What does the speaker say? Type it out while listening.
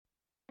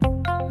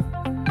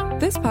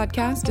This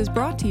podcast is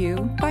brought to you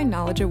by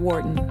Knowledge at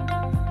Wharton.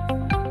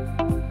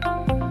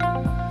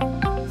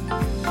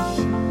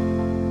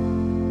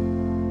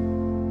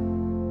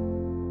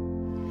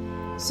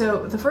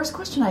 So the first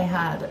question I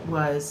had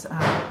was,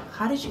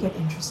 how did you get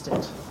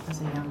interested as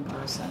a young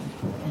person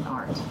in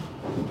art?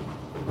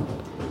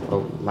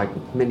 Well, like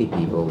many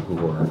people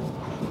who are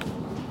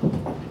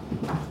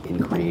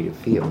in creative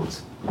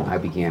fields, I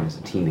began as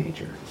a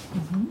teenager.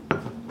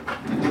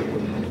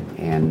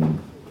 And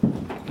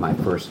my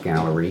first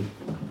gallery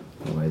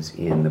was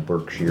in the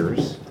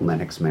Berkshires,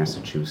 Lenox,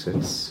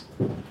 Massachusetts.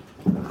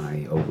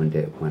 I opened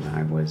it when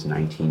I was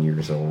 19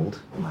 years old.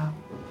 Wow.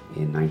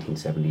 In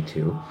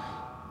 1972.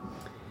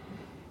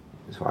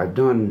 So I've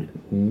done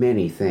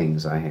many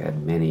things. I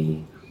had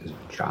many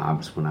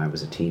jobs when I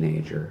was a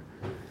teenager,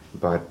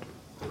 but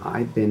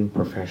I've been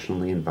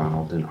professionally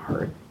involved in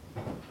art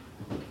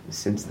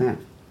since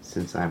then,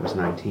 since I was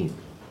 19.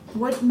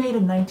 What made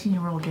a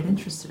 19-year-old get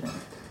interested in it?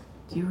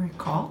 Do you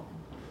recall?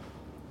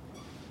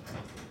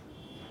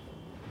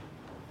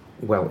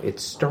 Well, it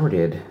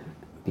started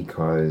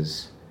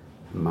because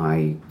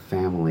my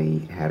family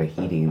had a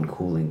heating and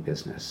cooling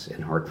business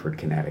in Hartford,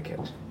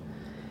 Connecticut.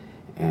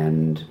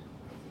 And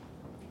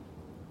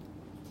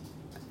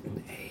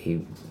a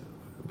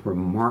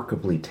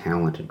remarkably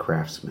talented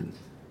craftsman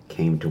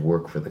came to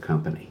work for the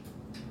company.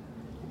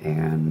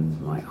 And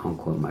my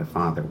uncle and my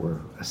father were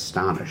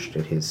astonished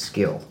at his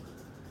skill.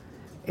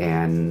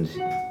 And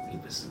he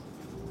was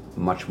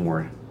much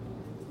more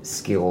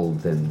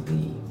skilled than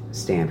the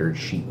standard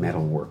sheet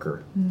metal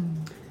worker.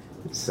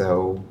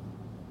 So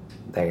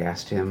they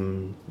asked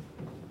him,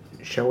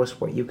 show us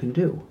what you can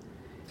do.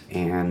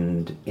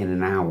 And in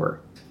an hour,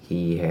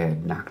 he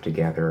had knocked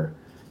together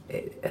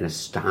an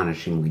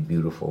astonishingly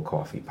beautiful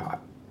coffee pot.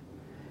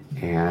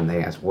 And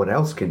they asked, what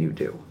else can you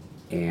do?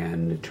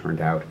 And it turned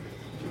out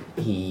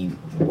he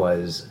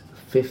was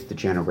fifth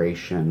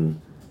generation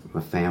of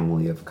a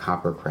family of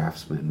copper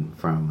craftsmen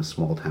from a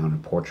small town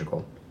in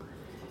Portugal.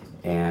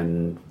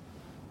 And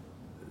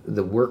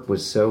the work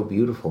was so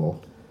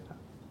beautiful,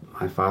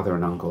 my father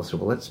and uncle said,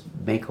 well, let's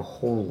make a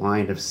whole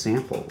line of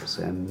samples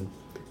and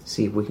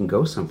see if we can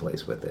go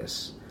someplace with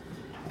this.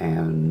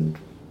 And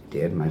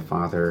did. My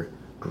father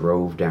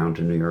drove down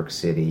to New York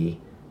City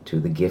to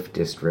the gift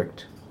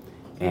district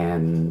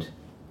and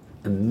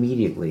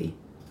immediately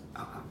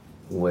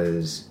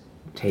was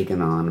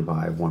taken on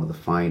by one of the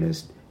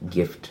finest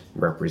gift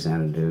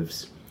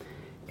representatives,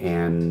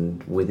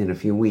 and within a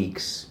few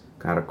weeks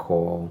got a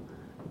call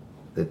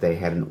that they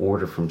had an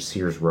order from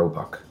Sears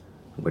Roebuck,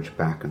 which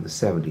back in the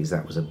 70s,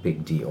 that was a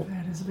big deal.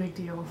 That is a big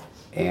deal.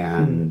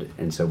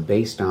 And so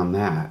based on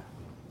that,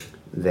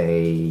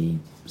 they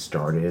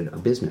started a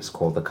business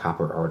called the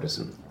Copper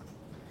Artisan.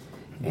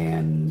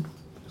 And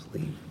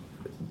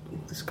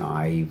this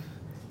guy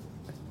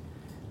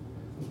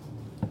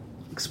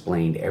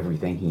explained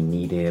everything he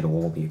needed,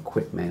 all the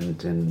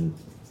equipment, and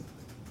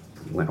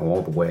went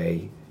all the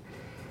way.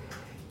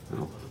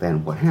 Well,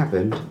 then what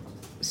happened?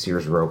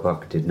 Sears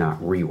Roebuck did not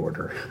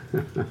reorder.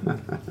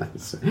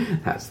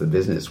 That's the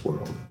business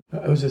world.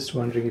 I was just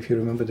wondering if you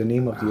remember the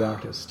name of the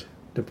artist,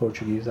 the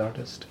Portuguese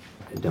artist.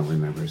 I don't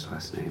remember his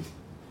last name.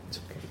 It's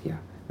okay. Yeah.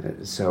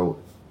 So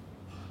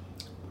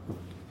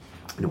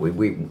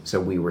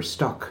we were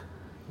stuck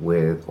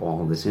with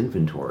all this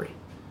inventory.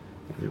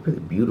 It was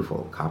really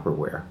beautiful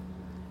copperware,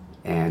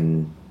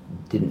 and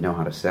didn't know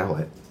how to sell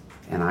it.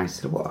 And I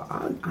said, well,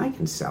 I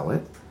can sell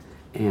it.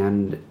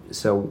 And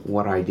so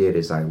what I did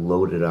is I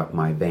loaded up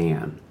my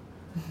van,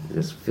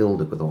 just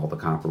filled it with all the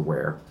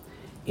copperware,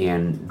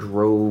 and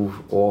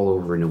drove all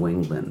over New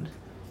England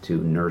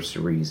to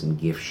nurseries and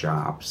gift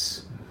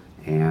shops.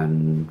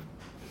 And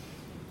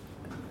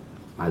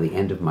by the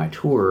end of my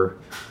tour,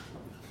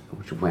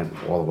 which went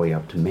all the way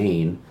up to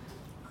Maine,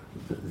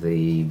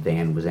 the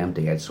van was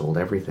empty. I'd sold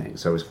everything.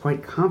 So I was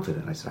quite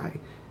confident. I said,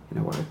 you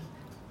know what,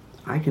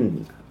 I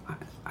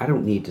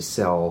don't need to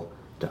sell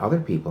to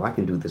other people. I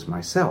can do this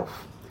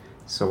myself.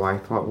 So I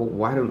thought, well,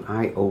 why don't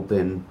I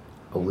open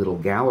a little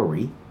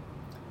gallery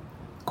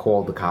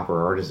called the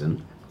Copper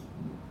Artisan,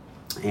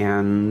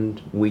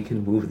 and we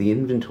can move the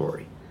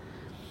inventory.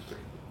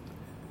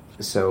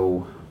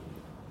 So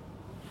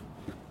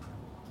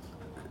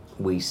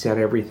we set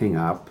everything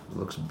up. It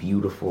looks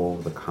beautiful,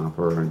 the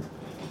copper, and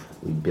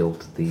we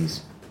built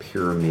these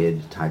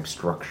pyramid-type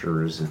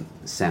structures in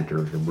the center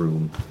of the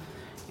room.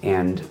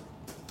 And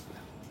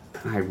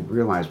I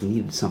realized we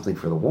needed something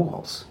for the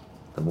walls.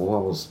 The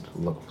walls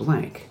looked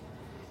blank.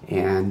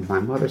 And my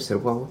mother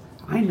said, well,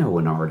 I know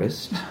an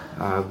artist.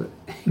 And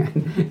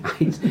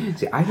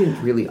I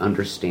didn't really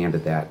understand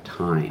at that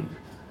time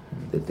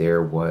that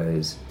there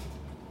was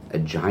a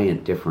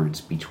giant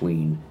difference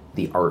between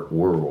the art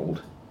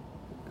world,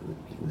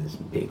 this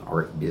big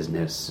art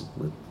business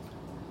with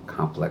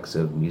complex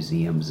of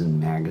museums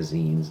and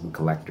magazines and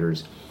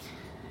collectors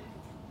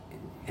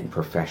and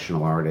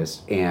professional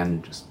artists,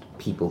 and just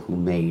people who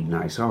made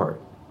nice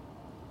art.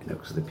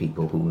 Because the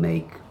people who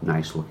make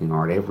nice looking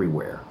art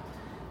everywhere,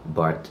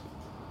 but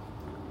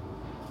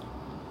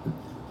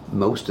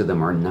most of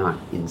them are not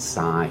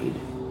inside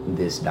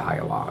this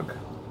dialogue.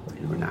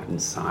 We're not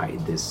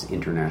inside this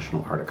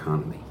international art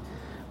economy.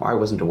 Well, I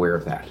wasn't aware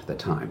of that at the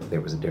time.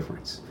 There was a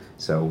difference.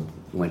 So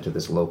went to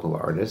this local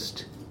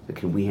artist.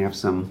 Can we have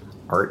some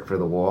art for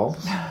the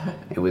walls?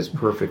 It was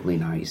perfectly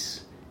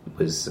nice. It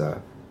was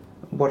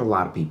what a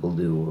lot of people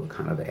do, a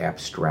kind of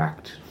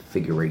abstract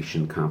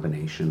figuration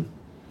combination.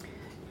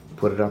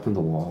 Put it up on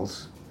the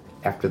walls.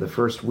 After the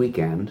first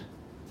weekend,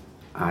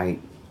 I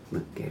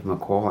gave him a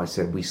call. I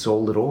said, we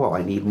sold it all.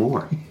 I need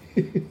more.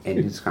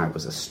 And this guy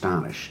was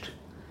astonished.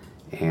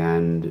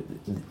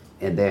 And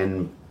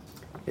then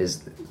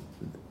as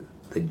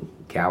the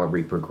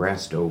gallery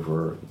progressed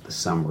over the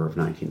summer of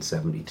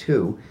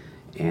 1972,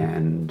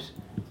 and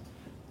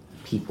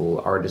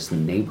artists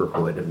in the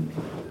neighborhood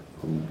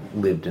who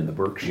lived in the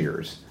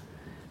Berkshires,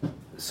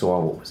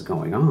 saw what was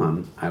going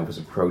on, I was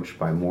approached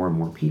by more and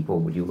more people.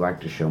 Would you like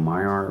to show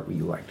my art? Would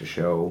you like to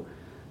show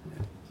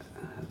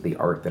the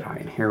art that I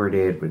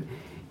inherited?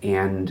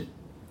 And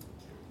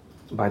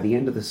by the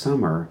end of the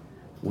summer,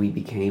 we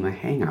became a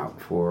hangout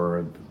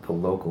for the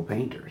local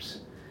painters.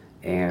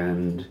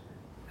 And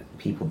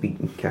people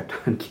kept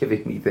on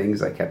giving me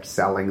things. I kept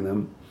selling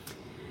them.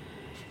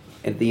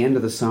 At the end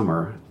of the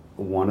summer,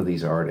 one of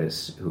these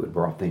artists who had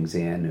brought things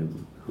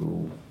in,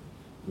 who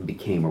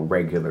became a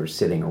regular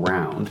sitting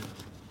around,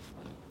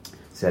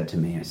 said to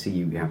me, I see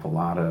you have a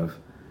lot of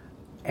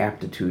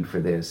aptitude for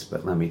this,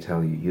 but let me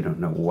tell you, you don't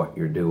know what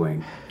you're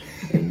doing,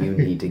 and you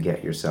need to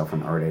get yourself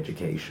an art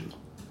education.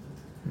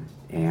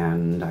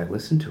 And I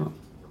listened to him,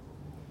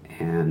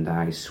 and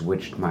I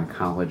switched my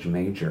college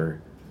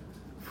major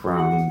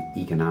from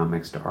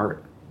economics to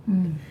art.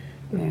 And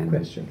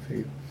question for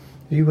you.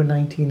 You were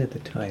 19 at the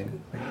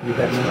time. Right? You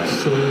had not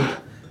sold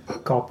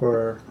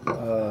copper,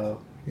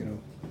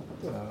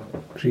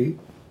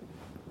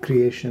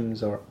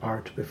 creations or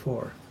art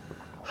before.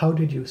 How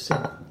did you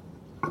sell?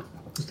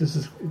 Because this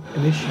is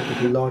an issue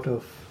that a lot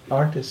of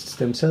artists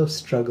themselves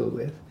struggle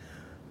with.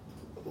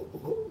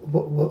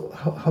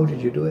 How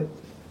did you do it?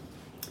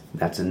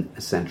 That's an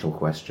essential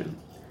question.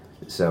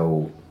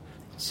 So,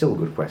 still a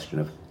good question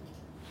of,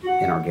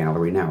 in our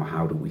gallery now,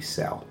 how do we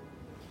sell?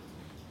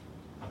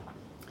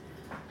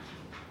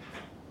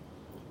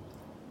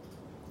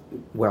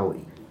 Well,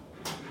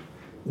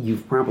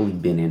 you've probably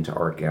been into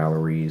art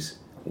galleries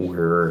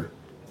where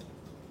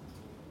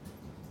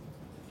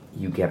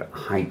you get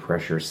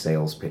high-pressure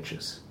sales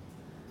pitches,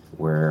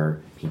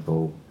 where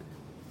people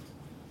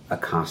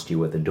accost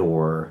you at the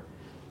door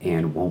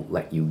and won't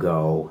let you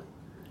go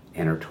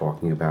and are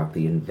talking about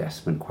the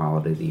investment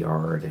quality of the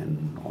art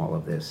and all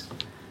of this.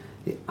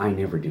 I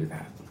never do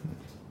that.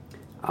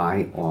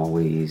 I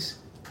always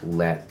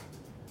let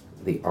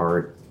the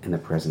art and the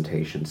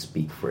presentation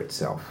speak for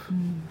itself.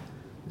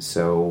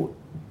 So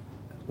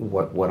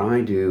what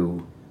I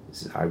do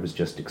is, I was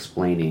just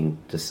explaining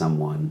to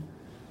someone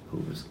who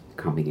was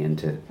coming in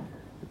to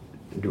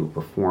do a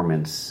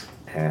performance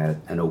at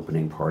an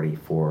opening party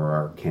for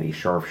our Kenny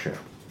Scharf show,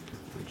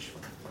 which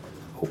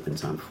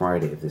opens on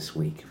Friday of this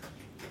week,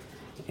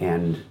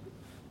 and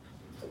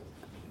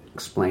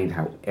explained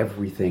how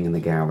everything in the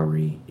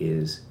gallery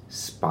is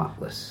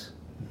spotless.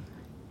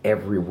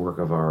 Every work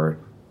of art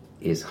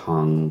is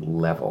hung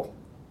level.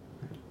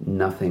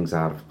 Nothing's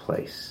out of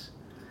place.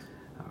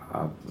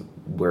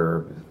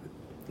 We're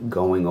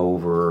going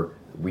over,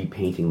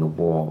 repainting the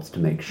walls to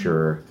make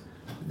sure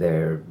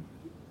there's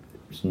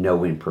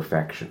no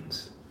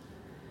imperfections.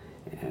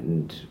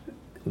 And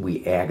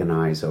we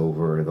agonize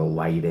over the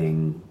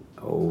lighting,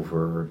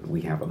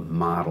 we have a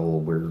model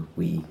where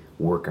we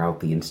work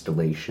out the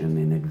installation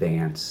in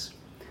advance.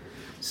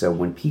 So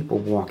when people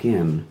walk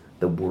in,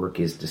 the work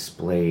is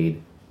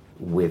displayed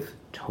with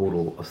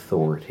total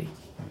authority.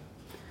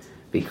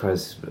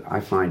 Because I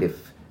find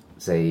if,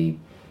 say,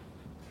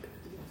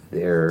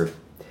 there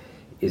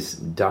is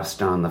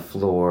dust on the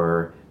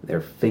floor, there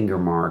are finger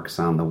marks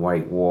on the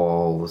white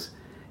walls,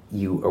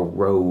 you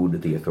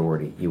erode the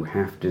authority. You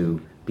have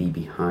to be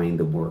behind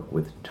the work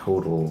with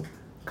total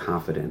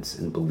confidence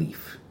and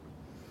belief.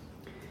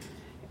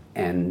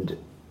 And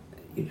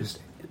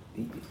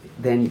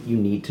then you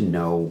need to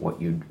know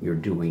what you're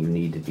doing. You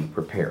need to be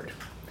prepared.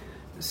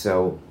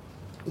 So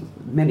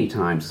many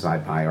times as I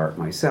buy art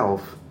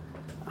myself,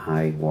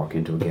 I walk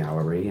into a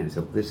gallery and I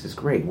say, this is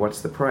great,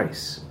 what's the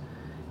price?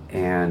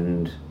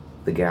 And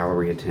the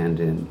gallery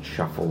attendant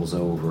shuffles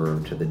over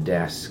to the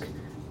desk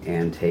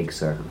and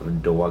takes a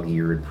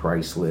dog-eared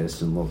price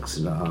list and looks,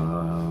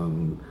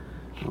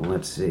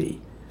 let's see,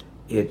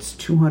 it's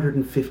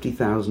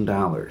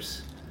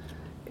 $250,000.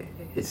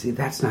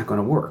 That's not going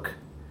to work.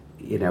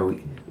 You know,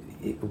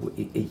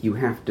 you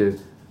have to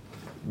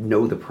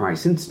know the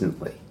price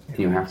instantly. And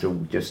you have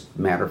to just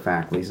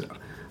matter-of-factly say,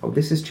 oh,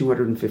 this is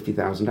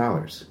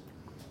 $250,000.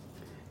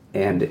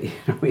 And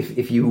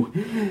if you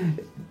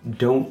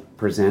don't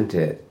present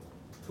it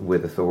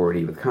with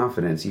authority, with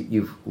confidence,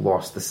 you've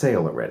lost the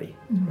sale already.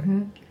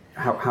 Mm-hmm.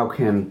 How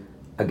can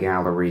a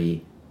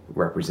gallery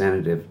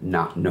representative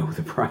not know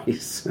the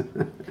price?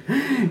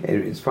 And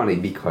it's funny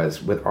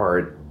because with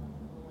art,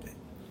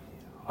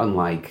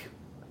 unlike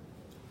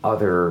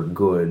other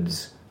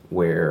goods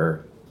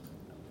where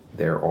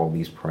there are all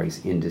these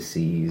price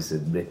indices,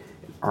 and the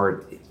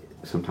art,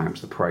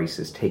 sometimes the price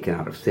is taken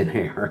out of thin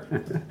air.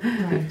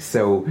 Right.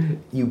 So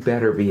you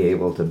better be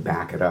able to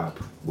back it up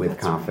with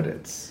That's right.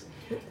 confidence.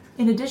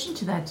 In addition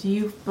to that,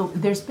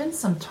 there's been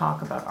some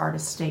talk about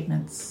artist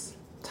statements,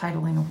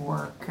 titling of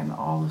work, and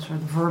all the sort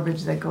of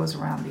verbiage that goes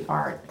around the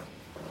art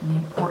and the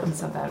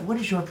importance of that. What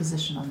is your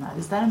position on that?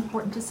 Is that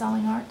important to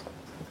selling art?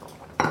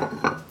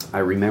 I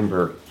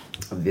remember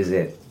a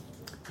visit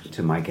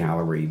to my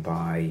gallery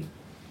by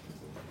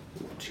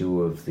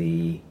two of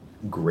the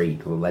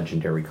great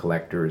legendary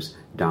collectors,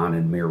 Don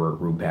and Mira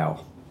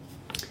Rubel.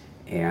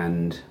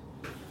 And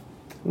I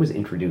was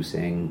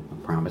introducing a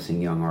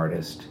promising young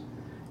artist,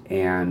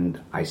 and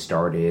I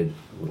started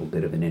a little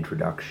bit of an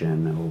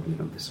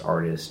introduction. This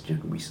artist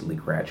recently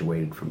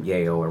graduated from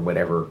Yale or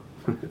whatever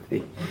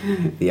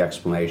the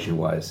explanation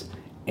was.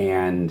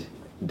 And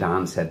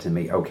Don said to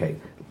me, okay,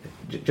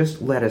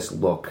 just let us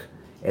look,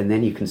 and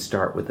then you can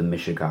start with the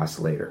Michigas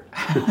later.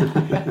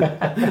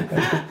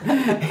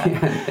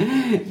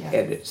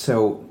 And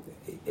so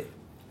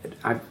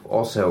I've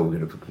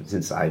also,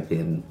 since I've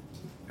been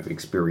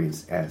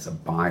experienced as a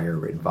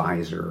buyer,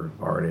 advisor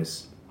of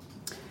artists,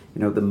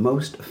 the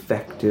most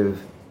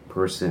effective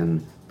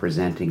person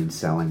presenting and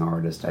selling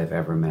artist I've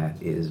ever met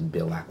is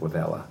Bill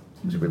Acquavella,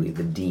 who's really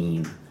the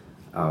dean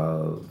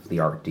of the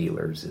art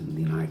dealers in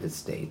the United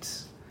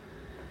States.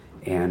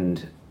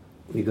 And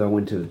we go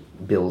into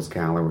Bill's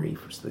gallery.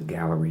 First, the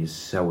gallery is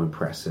so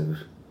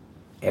impressive.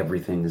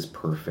 Everything is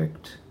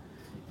perfect.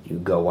 You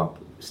go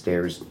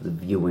upstairs to the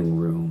viewing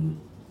room.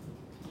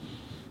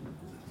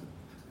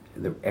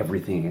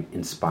 Everything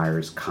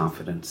inspires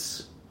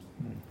confidence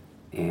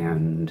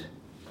and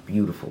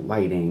beautiful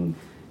lighting.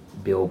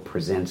 Bill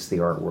presents the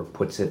artwork,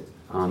 puts it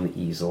on the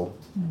easel,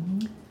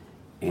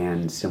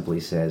 and simply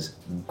says,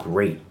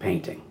 "Great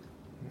painting."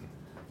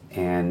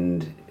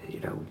 And,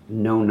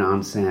 no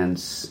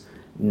nonsense,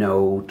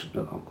 no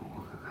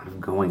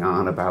going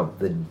on about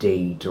the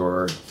date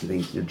or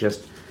things.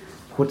 Just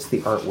puts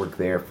the artwork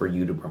there for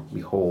you to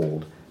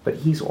behold. But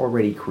he's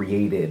already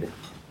created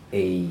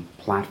a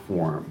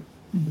platform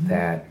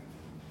that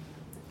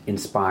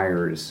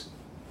inspires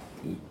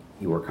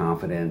your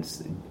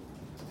confidence,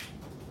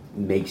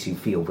 makes you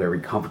feel very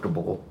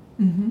comfortable,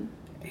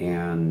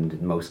 and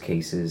in most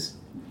cases,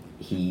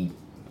 he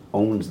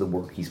owns the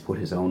work. He's put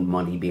his own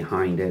money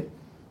behind it,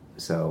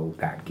 so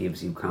that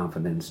gives you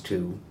confidence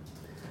too.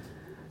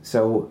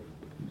 So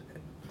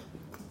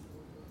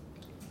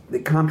the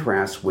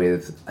contrast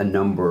with a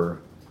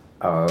number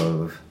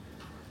of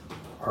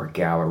art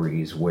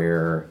galleries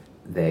where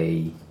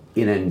they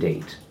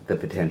inundate the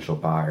potential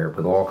buyer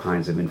with all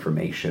kinds of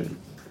information.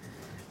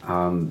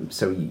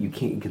 So you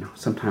can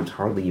sometimes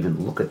hardly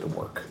even look at the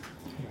work.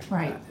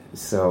 Right.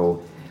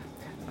 So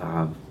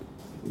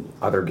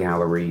other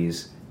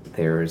galleries,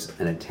 there's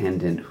an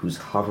attendant who's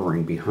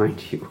hovering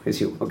behind you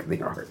as you look at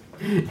the art.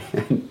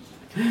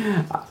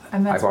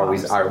 And that's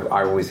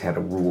I always had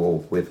a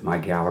rule with my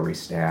gallery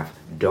staff: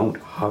 don't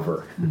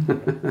hover.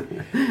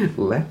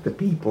 Let the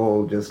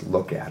people just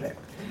look at it.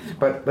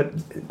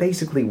 But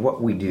basically,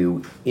 what we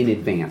do in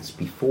advance,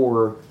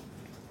 before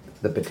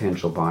the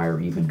potential buyer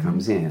even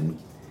comes in,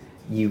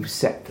 you've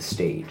set the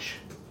stage.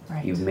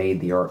 Right. You've made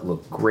the art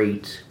look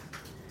great.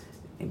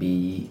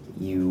 Maybe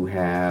you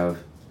have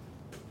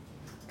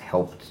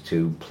helped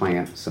to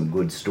plant some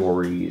good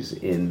stories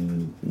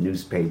in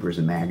newspapers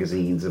and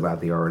magazines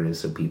about the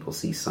artist, so people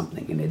see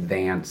something in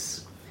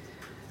advance.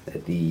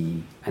 That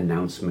the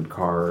announcement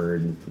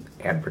card,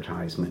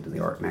 advertisement in the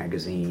art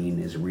magazine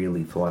is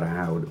really thought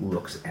out,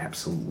 looks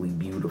absolutely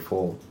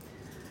beautiful.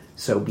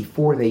 So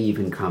before they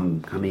even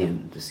come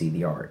in to see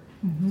the art,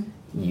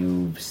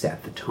 you've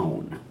set the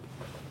tone.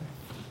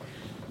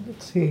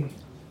 Let's see,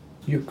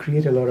 you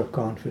create a lot of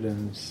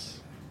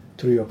confidence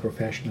through your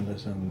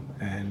professionalism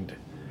and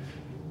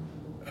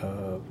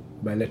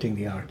by letting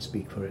the art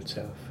speak for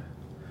itself.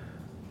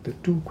 The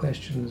two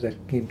questions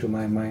that came to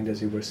my mind as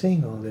you were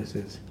saying all this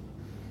is,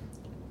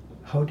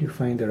 how do you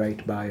find the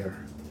right buyer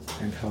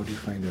and how do you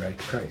find the right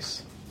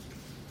price?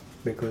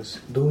 Because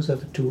those are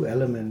the two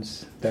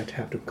elements that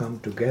have to come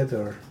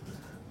together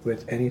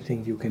with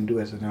anything you can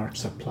do as an art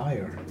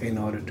supplier in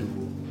order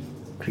to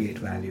create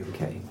value.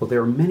 Okay, well,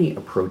 there are many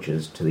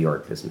approaches to the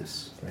art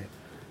business. Right.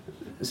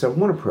 So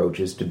one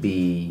approach is to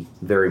be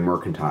very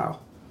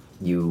mercantile.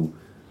 You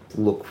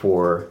look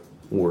for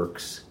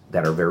works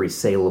that are very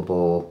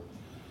saleable.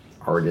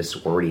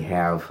 Artists already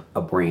have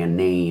a brand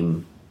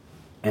name,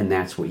 and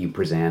that's what you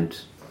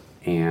present,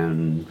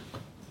 and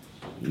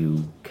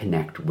you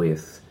connect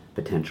with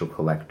potential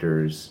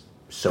collectors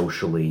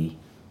socially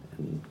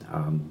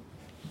and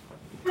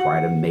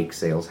try to make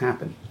sales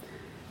happen.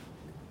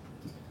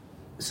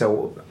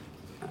 So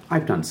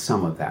I've done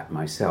some of that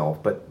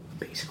myself, but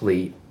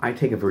basically I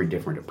take a very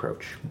different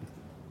approach.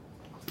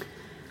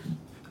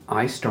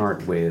 I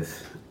start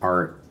with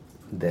art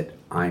that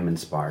I'm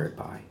inspired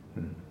by.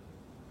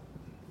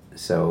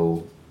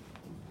 So,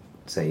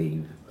 say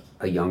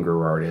a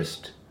younger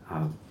artist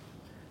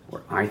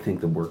where I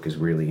think the work is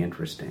really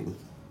interesting,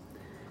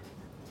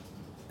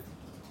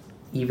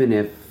 even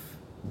if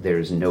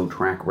there's no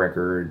track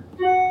record,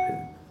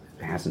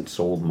 it hasn't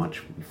sold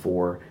much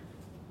before,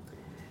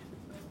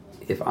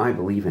 if I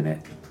believe in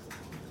it,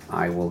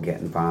 I will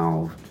get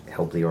involved,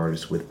 help the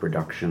artist with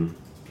production.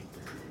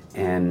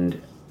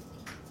 And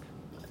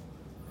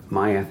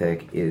my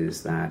ethic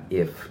is that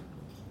if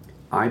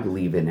I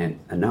believe in it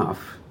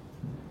enough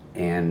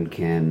and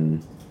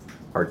can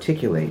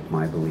articulate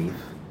my belief,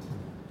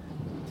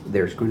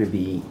 there's going to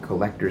be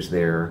collectors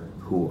there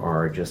who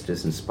are just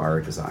as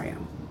inspired as I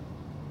am.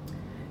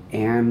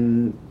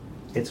 And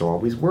it's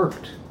always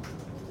worked.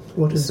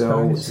 What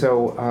inspires you?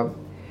 So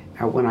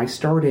when I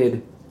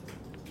started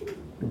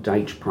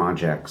Deitch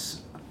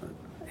Projects,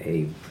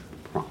 it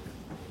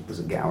was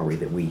a gallery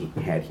that we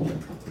had here,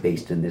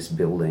 based in this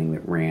building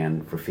that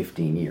ran for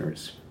 15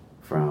 years,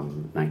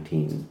 from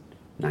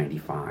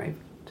 1995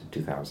 to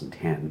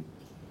 2010.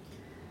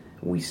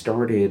 We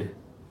started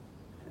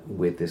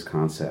with this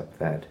concept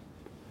that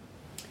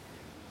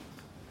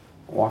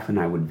often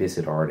I would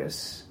visit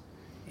artists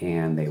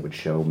and they would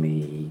show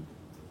me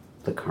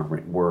the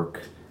current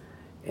work,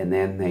 and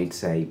then they'd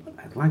say,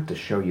 I'd like to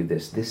show you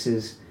this. This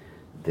is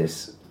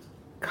this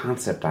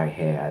concept I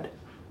had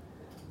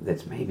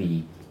that's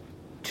maybe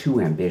too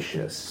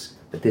ambitious,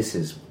 but this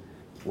is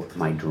what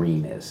my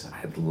dream is.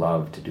 I'd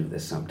love to do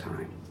this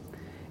sometime.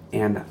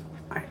 And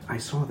I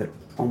saw that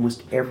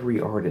almost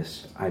every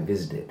artist I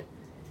visited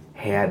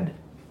had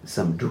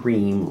some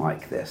dream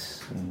like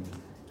this. And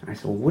I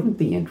said, well, wouldn't it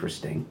be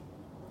interesting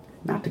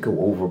not to go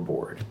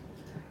overboard,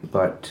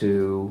 but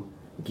to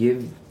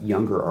give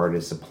younger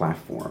artists a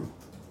platform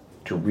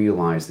to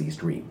realize these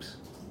dreams?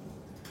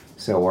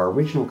 So our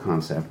original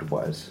concept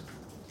was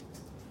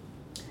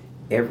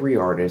every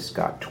artist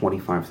got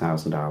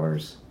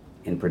 $25,000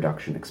 in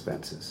production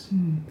expenses,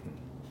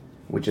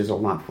 which is a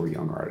lot for a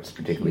young artist,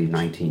 particularly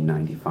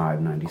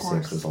 1995,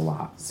 96 was a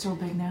lot. Still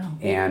big now.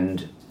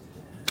 And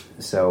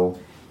so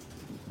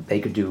they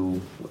could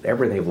do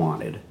whatever they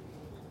wanted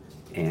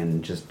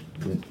and just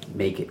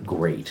make it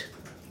great.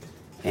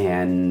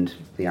 And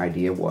the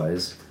idea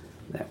was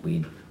that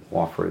we'd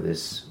offer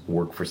this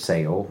work for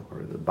sale,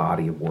 or the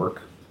body of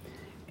work,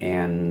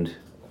 and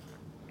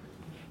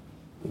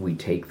we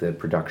take the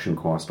production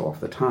cost off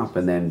the top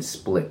and then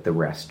split the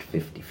rest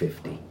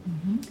 50-50.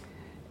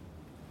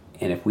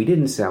 And if we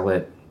didn't sell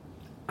it,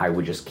 I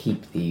would just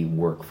keep the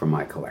work from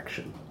my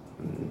collection.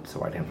 And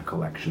so I'd have a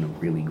collection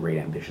of really great,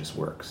 ambitious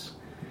works.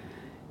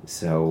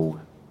 So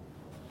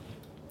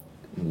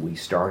we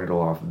started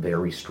off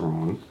very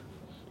strong,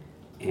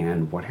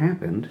 and what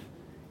happened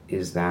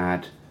is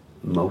that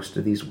most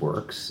of these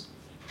works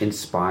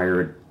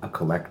inspired a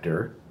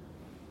collector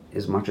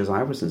as much as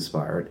I was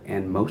inspired,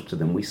 and most of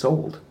them we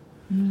sold.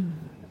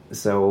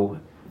 So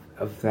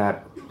of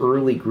that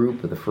early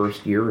group of the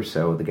first year or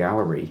so of the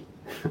gallery,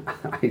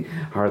 I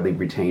hardly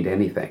retained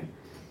anything,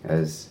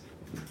 as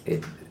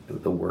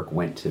the work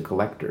went to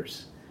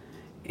collectors.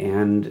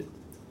 And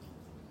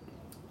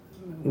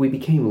we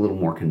became a little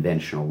more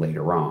conventional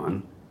later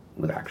on,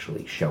 with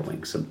actually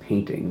showing some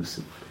paintings.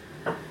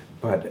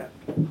 But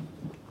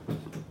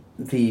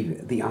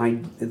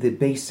the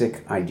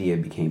basic idea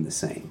became the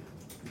same,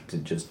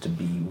 to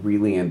be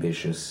really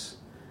ambitious,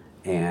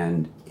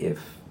 and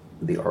if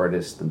the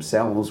artists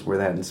themselves were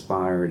that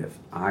inspired, if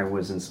I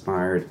was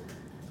inspired,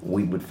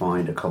 we would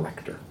find a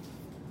collector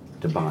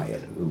to buy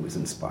it who was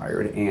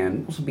inspired.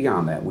 And also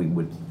beyond that, we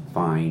would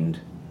find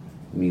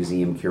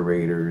museum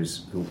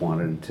curators who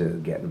wanted to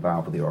get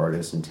involved with the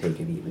artist and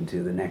take it even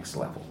to the next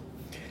level.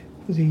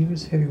 Over the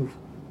years, have you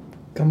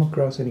come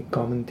across any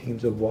common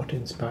themes of what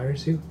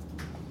inspires you?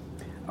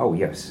 Oh,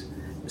 yes.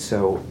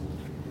 So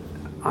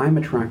I'm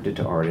attracted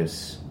to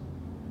artists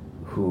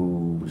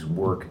whose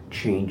work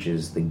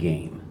changes the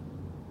game.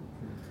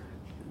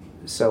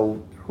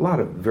 So a lot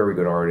of very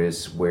good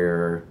artists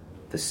where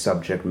the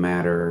subject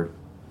matter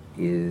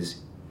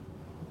is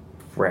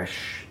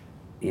fresh,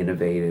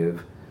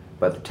 innovative,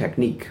 but the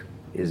technique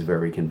is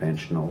very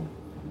conventional.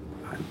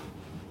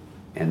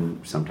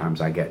 And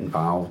sometimes I get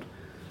involved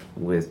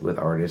with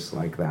artists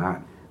like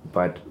that.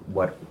 But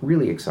what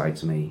really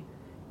excites me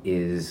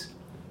is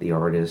the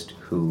artist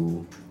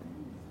who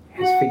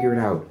has figured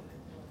out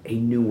a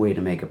new way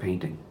to make a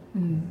painting.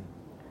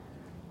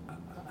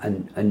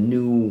 A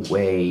new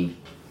way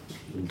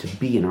to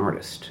be an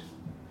artist.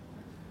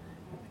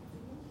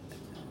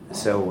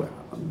 So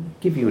I'll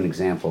give you an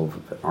example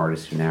of an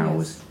artist who now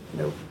is,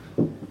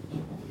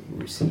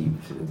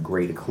 received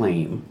great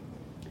acclaim.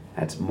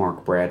 That's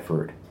Mark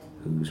Bradford,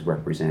 who's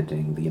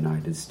representing the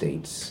United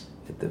States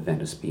at the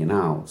Venice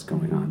Biennale. It's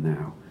going on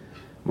now.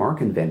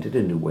 Mark invented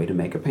a new way to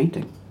make a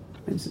painting.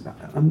 It's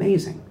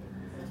amazing.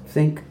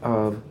 Think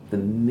of the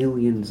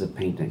millions of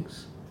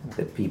paintings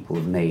that people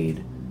have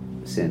made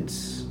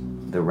since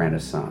the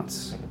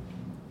Renaissance.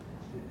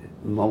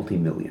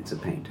 Multi-millions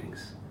of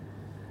paintings.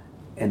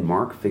 And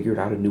Mark figured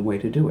out a new way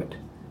to do it.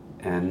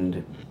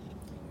 And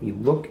you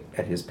look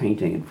at his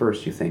painting, and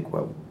first you think,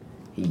 well,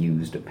 he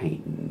used a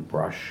paint and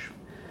brush.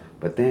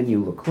 But then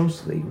you look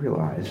closely, you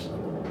realize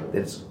that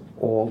it's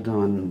all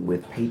done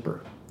with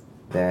paper,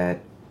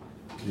 that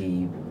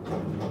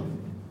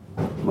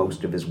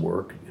Most of his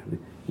work,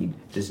 he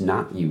does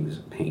not use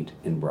paint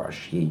and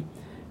brush.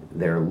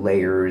 There are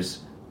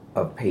layers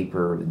of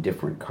paper,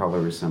 different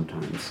colors,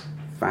 sometimes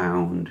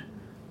found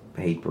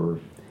paper,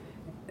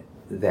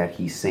 that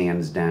he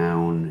sands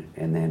down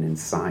and then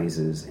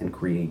incisors and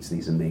creates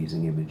these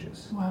amazing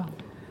images. Wow.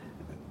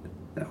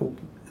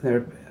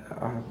 There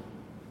are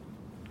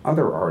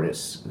other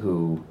artists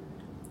who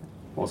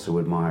also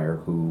admire,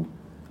 who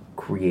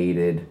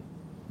created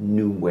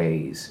new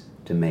ways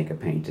to make a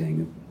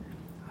painting.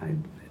 I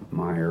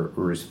admire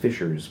Urs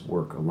Fischer's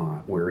work a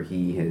lot, where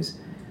he has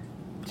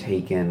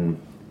taken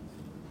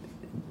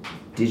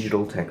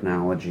digital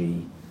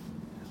technology,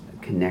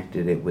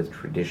 connected it with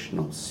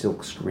traditional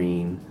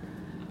silkscreen,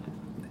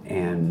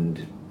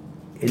 and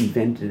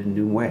invented a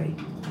new way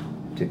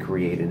to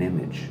create an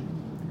image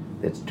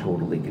that's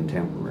totally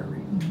contemporary.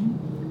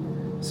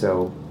 Mm-hmm.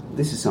 So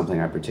this is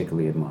something I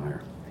particularly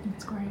admire.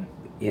 That's great.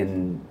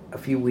 In a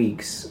few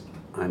weeks,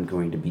 I'm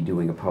going to be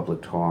doing a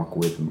public talk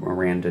with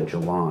Miranda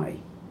July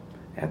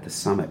at the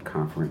Summit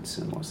Conference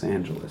in Los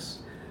Angeles.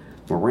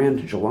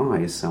 Miranda July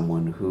is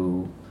someone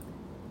who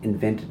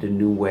invented a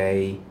new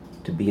way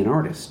to be an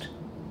artist,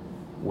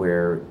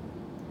 where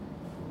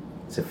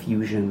it's a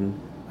fusion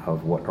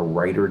of what a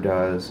writer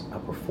does, a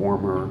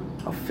performer,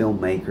 a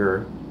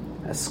filmmaker,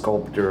 a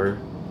sculptor.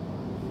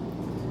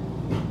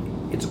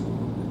 It's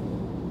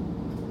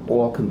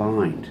all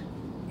combined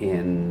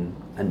in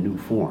a new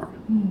form,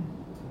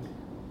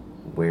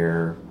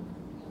 where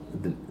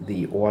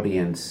the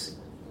audience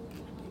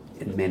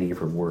in many of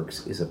her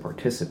works is a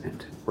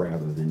participant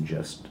rather than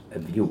just a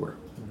viewer.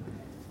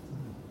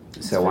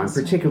 So I'm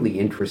particularly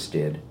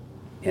interested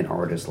in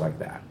artists like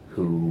that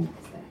who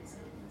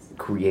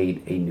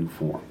create a new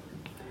form.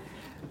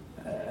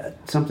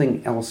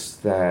 Something else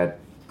that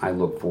I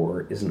look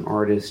for is an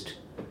artist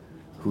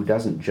who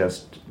doesn't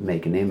just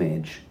make an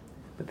image,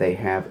 but they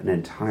have an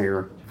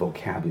entire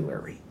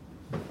vocabulary.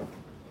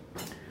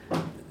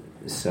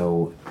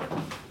 So,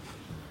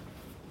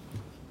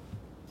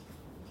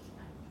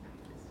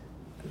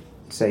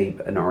 say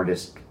an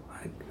artist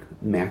like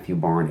Matthew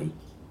Barney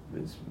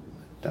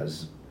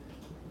does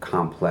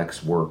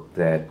complex work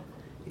that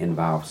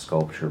involves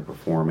sculpture,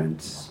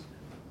 performance,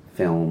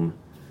 film.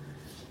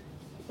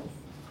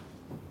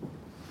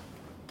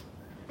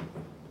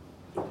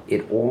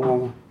 It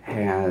all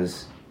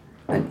has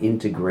an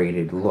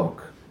integrated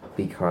look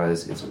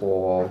because it's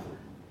all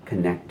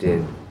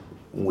connected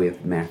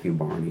with Matthew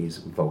Barney's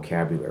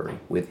vocabulary,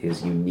 with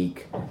his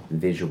unique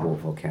visual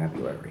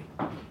vocabulary.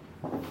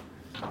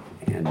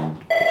 And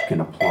it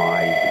can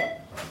apply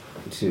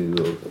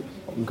to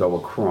go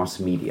across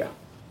media.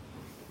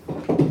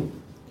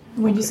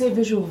 When you say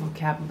visual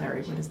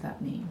vocabulary, what does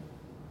that mean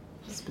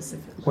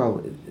specifically?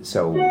 Well,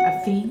 so...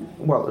 A theme?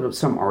 Well,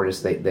 some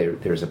artists,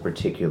 there's a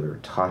particular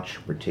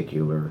touch,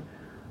 particular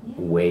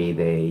way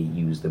they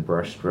use the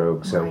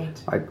brushstroke. So,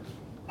 Right. like,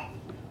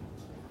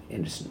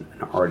 and just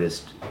an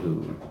artist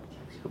who,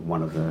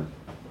 one of the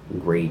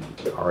great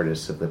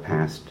artists of the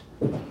past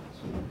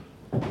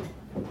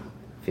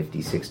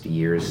 50, 60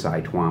 years,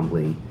 Cy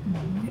Twombly,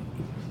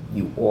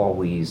 you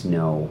always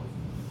know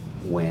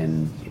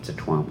when it's a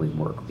Twombly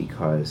work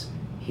because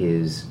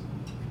his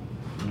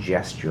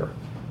gesture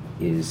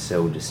is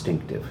so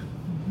distinctive.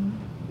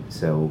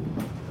 So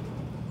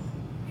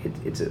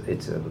it's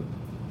an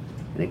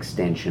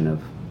extension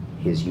of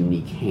his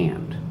unique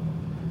hand.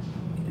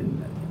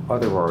 And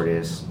other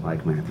artists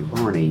like Matthew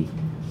Barney,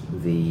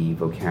 the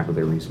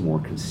vocabulary is more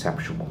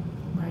conceptual.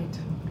 Right.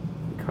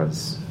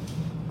 Because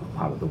a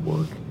lot of the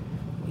work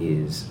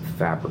is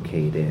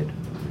fabricated,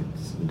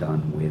 it's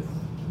done with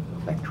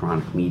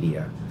electronic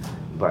media,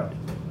 but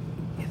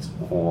it's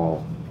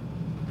all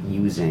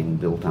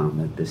built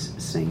on this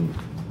same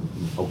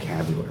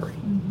vocabulary.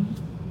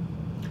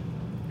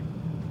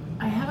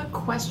 I have a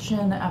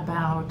question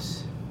about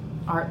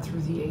art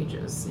through the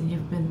ages, and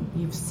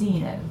you've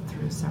seen it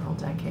through several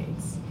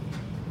decades,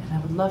 and I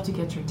would love to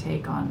get your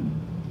take on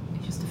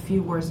just a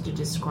few words to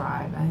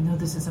describe. I know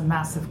this is a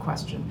massive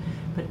question,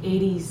 but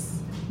 80s,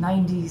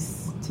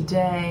 90s,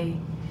 today,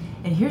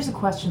 and here's a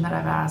question that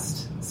I've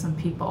asked some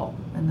people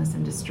in this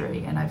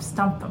industry, and I've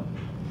stumped them.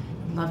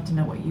 I'd love to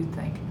know what you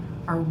think.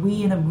 Are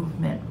we in a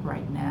movement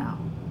right now?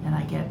 And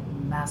I get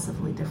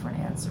massively different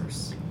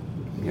answers.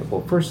 Yeah,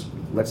 well, first,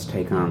 let's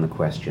take on the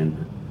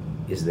question,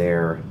 is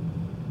there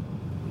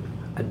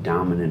a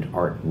dominant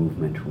art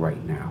movement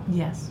right now?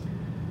 Yes.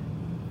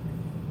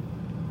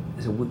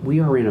 So we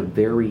are in a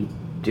very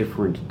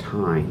different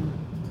time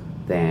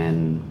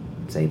than,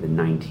 say, the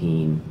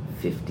 1950s,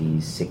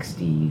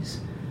 60s,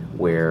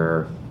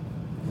 where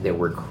there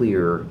were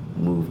clear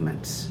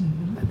movements.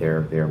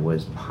 There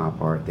was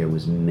pop art, there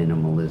was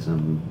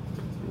minimalism,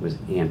 there was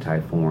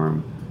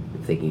anti-form,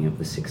 thinking of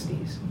the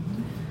 60s.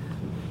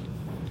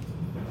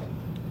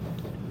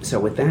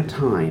 So at that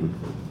time,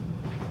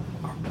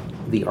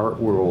 the art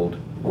world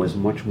was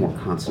much more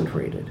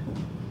concentrated.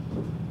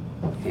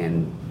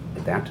 And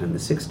at that time, the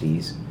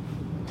 60s,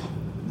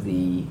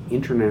 the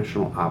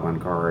international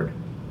avant-garde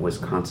was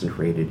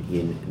concentrated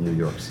in New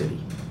York City.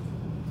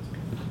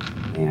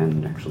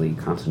 and actually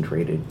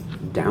concentrated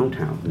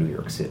downtown New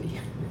York City.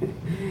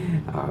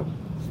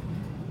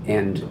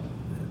 And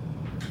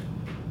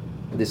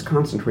this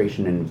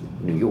concentration in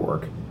New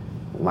York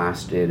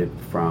lasted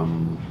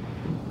from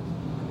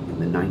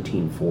the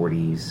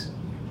 1940s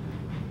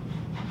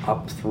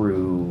up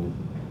through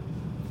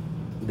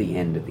the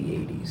end of the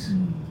 80s,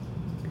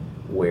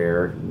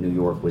 where New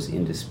York was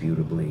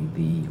indisputably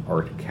the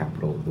art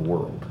capital of the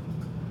world,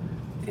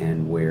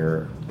 and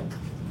where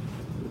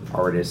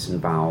artists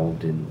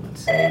involved in,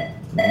 let's say,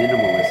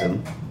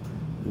 minimalism,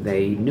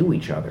 they knew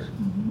each other.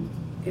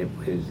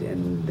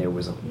 And there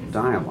was a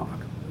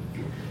dialogue.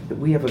 But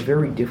we have a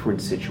very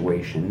different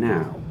situation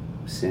now.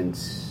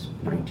 Since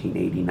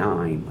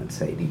 1989, let's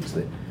say, it was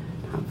the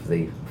time of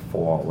the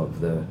fall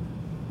of the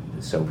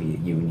Soviet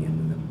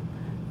Union,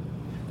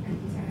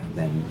 and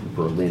then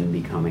Berlin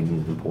becoming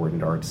an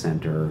important art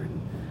center,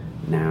 and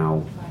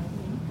now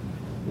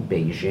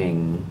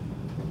Beijing,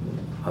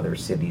 other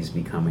cities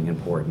becoming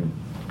important.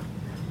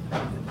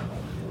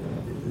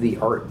 The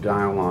art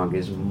dialogue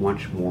is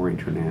much more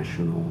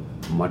international,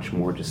 much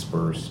more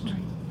dispersed.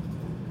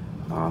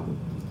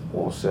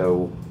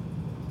 Also,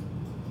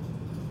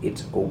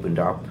 it's opened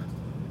up,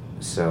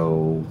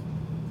 so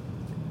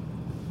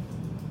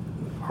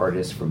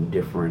artists from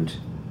different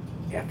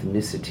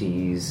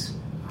ethnicities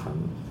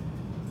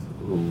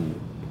who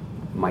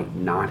might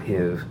not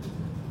have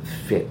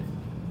fit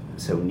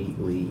so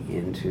neatly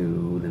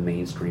into the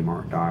mainstream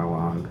art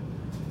dialogue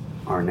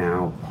are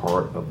now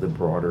part of the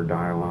broader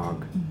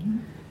dialogue.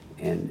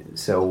 And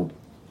so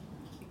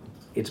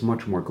it's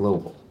much more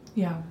global.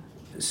 Yeah.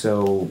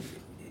 So,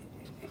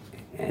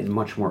 and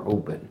much more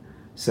open.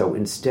 So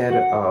instead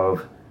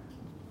of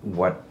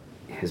what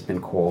has been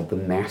called the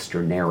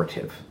master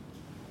narrative,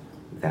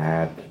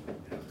 that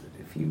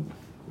if you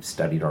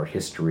studied art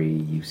history,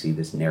 you see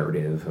this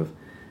narrative of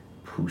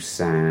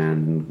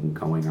Poussin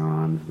going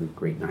on, the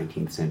great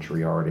 19th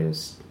century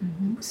artist,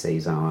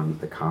 Cézanne,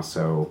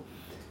 Picasso,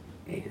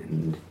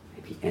 and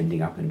maybe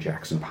ending up in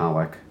Jackson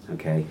Pollock,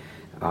 okay?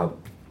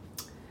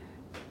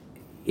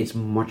 It's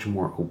much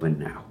more open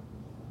now,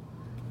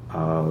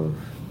 of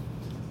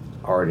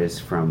artists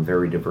from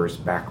very diverse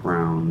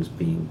backgrounds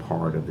being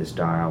part of this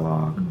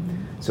dialogue.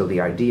 So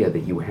the idea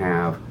that you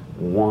have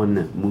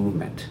one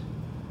movement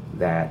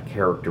that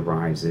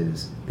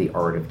characterizes the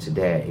art of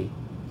today,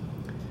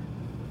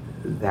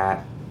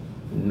 that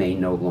may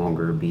no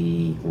longer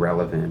be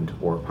relevant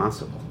or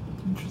possible.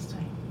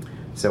 Interesting.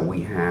 So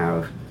we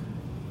have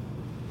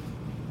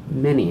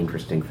many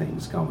interesting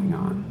things going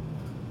on.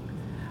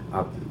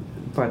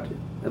 But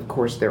of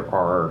course there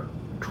are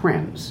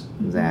trends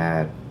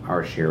that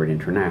are shared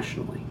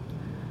internationally.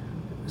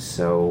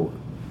 So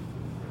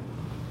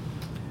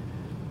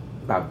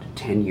about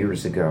 10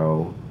 years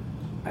ago,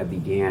 I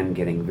began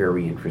getting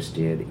very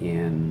interested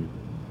in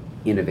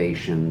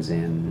innovations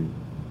in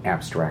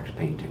abstract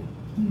painting.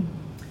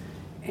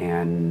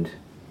 And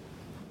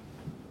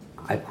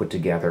I put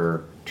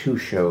together 2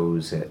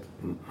 shows at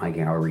my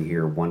gallery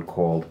here, one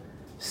called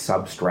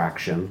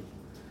Substraction,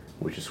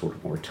 which is sort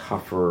of more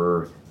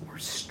tougher, more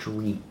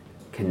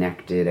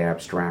street-connected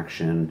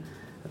abstraction.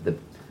 The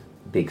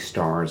big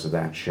stars of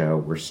that show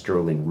were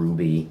Sterling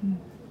Ruby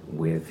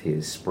with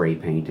his spray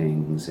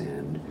paintings,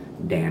 and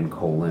Dan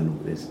Colin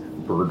with his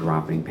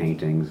bird-dropping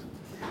paintings.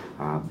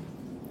 And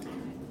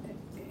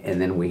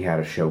then we had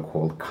a show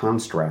called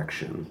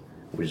Construction,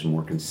 which is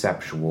more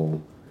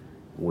conceptual,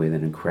 with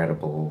an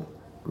incredible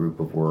group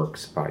of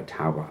works by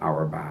Taube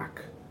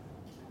Auerbach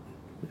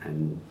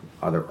and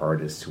other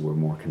artists who were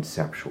more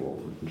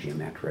conceptual and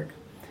geometric.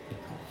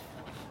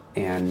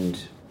 And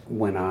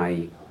when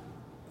I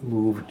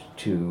moved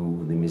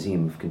to the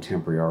Museum of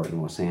Contemporary Art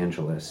in Los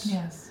Angeles,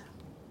 Yes.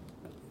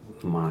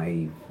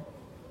 my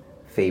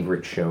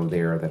favorite show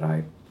there that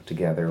I put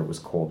together was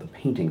called The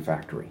Painting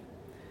Factory,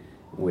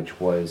 which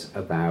was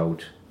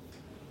about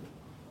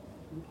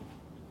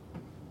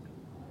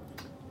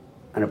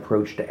an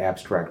approach to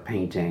abstract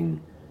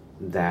painting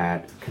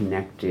that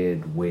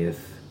connected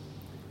with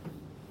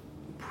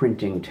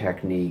printing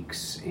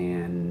techniques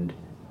and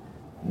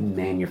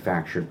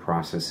manufactured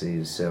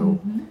processes. So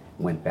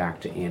went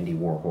back to Andy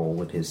Warhol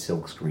with his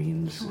silk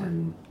screens,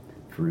 and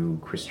through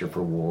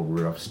Christopher Wool,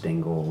 Rudolf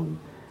Stengel,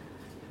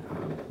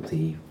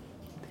 and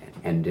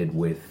ended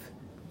with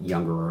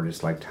younger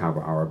artists like Taube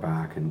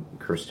Auerbach and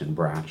Kirsten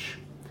Brach.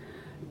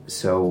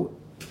 So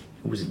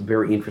it was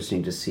very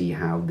interesting to see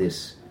how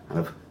this kind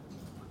of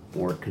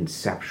more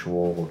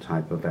conceptual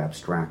type of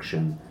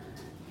abstraction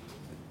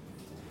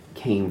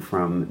came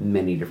from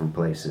many different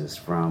places,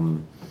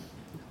 from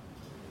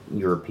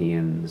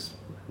Europeans,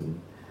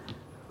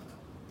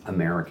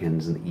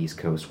 Americans in the East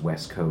Coast,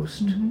 West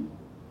Coast.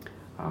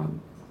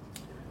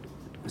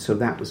 So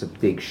that was a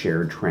big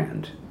shared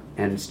trend,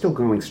 and still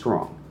going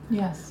strong.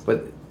 Yes.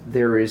 But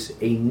there is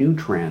a new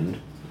trend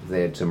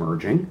that's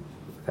emerging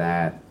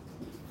that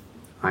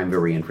I'm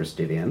very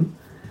interested in.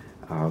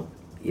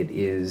 It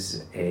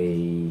is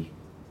a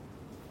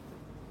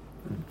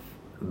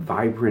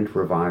vibrant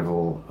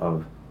revival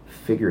of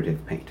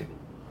figurative painting.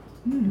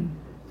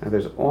 Now,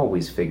 there's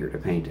always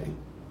figurative painting.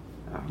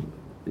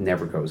 It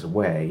never goes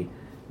away,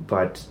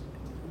 but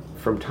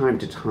from time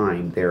to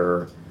time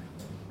there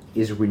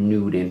is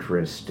renewed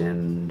interest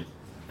and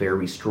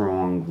very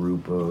strong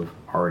group of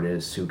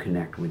artists who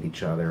connect with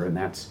each other, and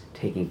that's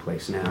taking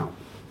place now.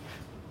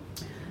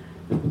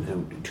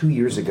 2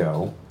 years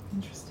ago,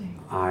 Interesting.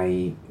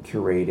 I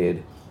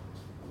curated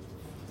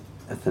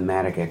a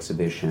thematic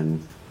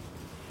exhibition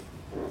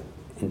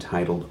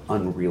entitled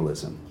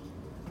Unrealism,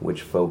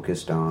 which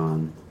focused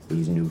on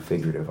these new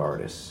figurative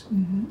artists.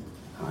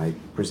 I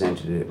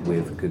presented it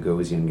with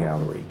Gagosian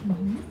Gallery,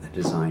 the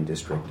design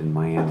district in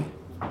Miami.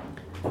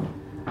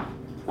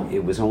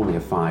 It was only a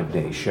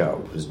 5-day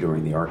show. It was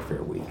during the art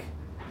fair week.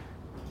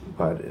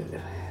 But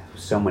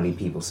so many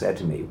people said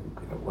to me,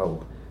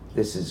 well,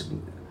 this is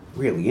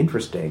really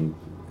interesting.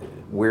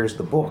 Where's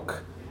the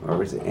book?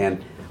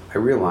 And I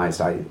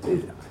realized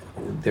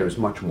there's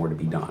much more to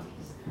be done.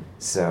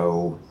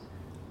 So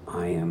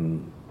I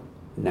am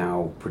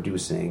now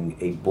producing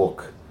a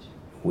book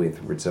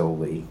with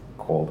Rizzoli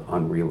called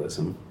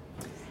Unrealism.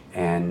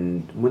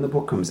 And when the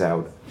book comes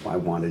out, I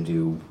want to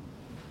do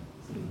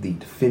the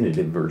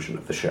definitive version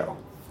of the show.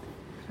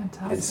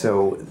 Fantastic. And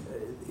so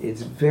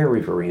it's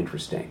very, very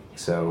interesting.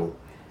 So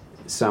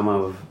some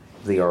of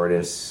the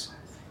artists...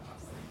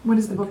 When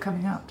is the book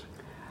coming out?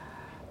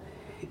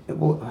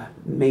 Well,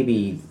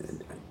 maybe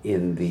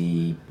in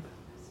the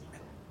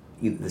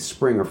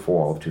spring or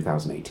fall of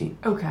 2018.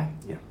 Okay.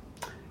 Yeah,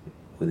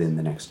 within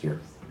the next year.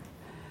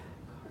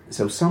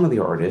 So some of the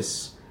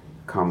artists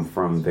come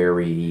from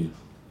very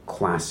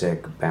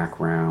classic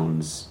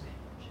backgrounds,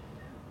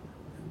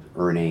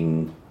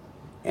 earning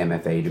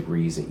MFA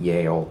degrees at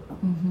Yale.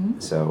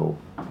 So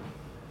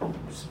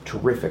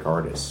terrific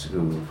artists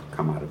who've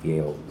come out of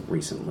Yale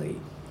recently.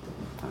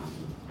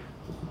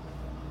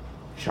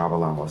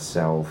 Shabalala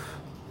Self,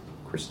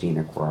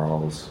 Christina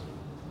Krauls,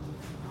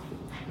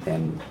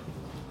 and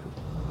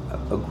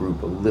a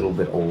group a little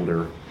bit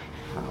older,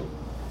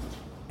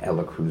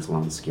 Ella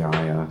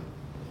Cruz-Lanskaya,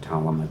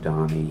 Tala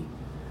Madani.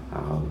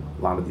 A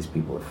lot of these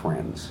people are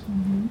friends.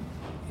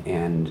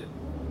 And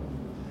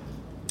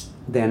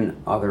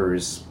then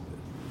others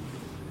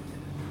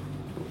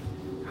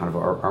kind of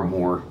are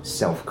more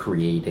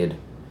self-created,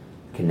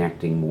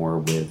 connecting more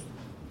with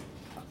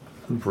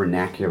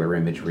vernacular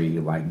imagery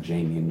like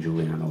Jamie and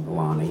Giuliano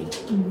Villani.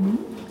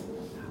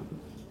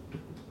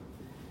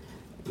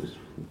 It was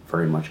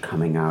very much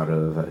coming out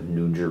of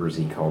New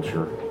Jersey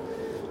culture.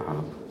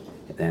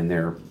 Then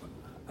there are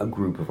a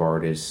group of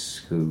artists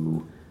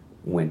who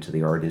went to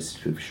the Art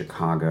Institute of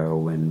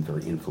Chicago and were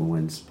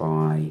influenced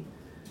by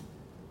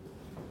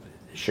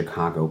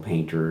Chicago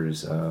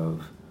painters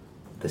of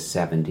the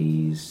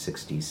 70s,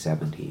 60s,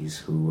 70s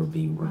who were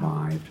being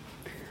revived.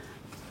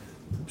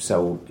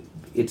 So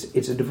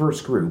it's a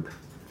diverse group.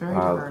 Very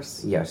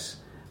diverse. Yes.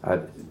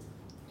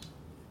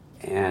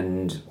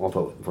 And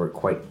although we're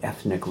quite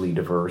ethnically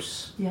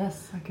diverse.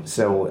 Yes, I can.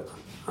 So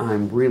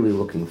I'm really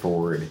looking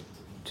forward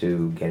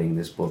to getting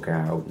this book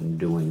out and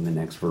doing the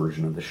next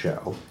version of the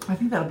show. I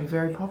think that'll be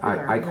very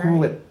popular. I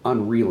call it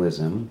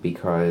Unrealism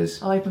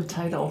because I like the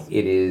title.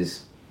 it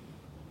is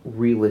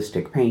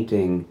realistic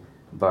painting,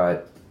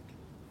 but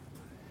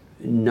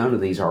none of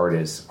these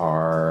artists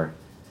are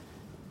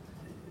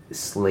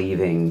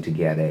slaving to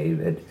get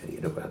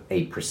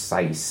a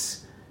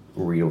precise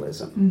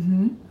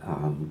realism.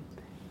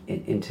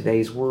 In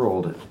today's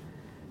world,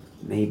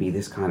 maybe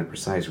this kind of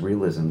precise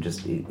realism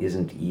just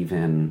isn't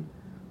even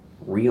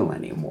real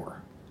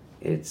anymore.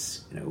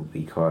 It's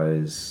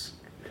because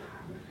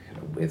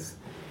with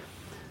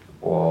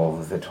all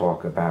the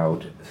talk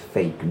about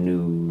fake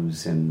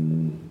news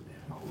and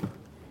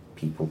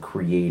people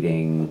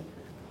creating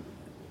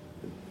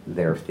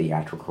their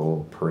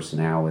theatrical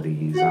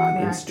personalities on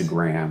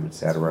Instagram,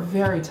 etc.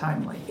 Very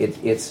timely.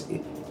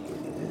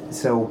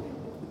 So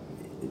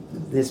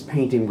this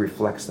painting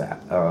reflects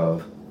that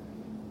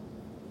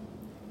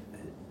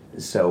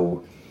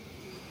so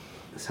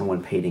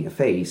someone painting a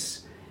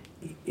face,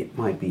 it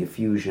might be a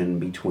fusion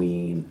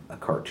between a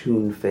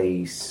cartoon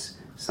face,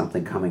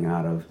 something coming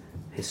out of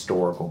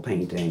historical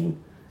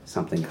painting,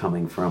 something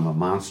coming from a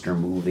monster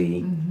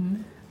movie,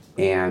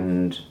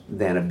 and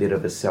then a bit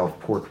of a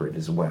self-portrait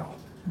as well.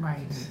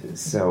 Right.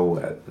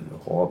 So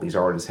all these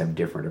artists have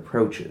different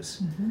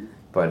approaches,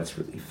 but it's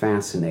really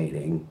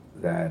fascinating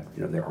that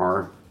there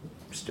are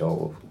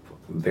still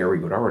very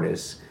good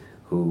artists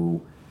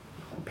who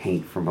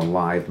paint from a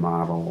live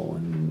model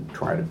and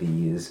try to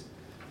be as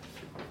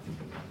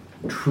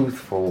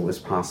truthful as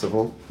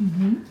possible.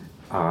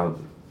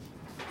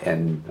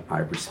 And I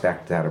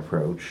respect that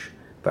approach,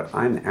 but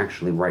I'm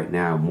actually right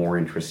now more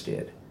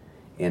interested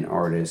in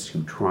artists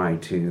who try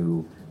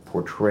to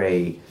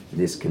portray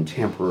this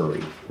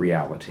contemporary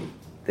reality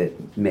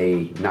that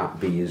may not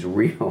be as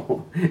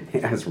real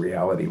as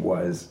reality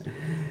was.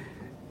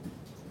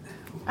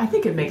 I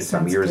think it makes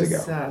some sense years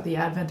because ago. The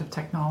advent of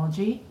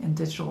technology and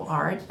digital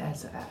art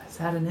has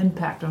had an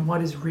impact on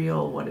what is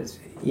real, what is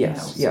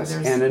Yes, so yes,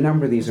 and a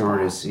number of these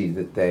artists see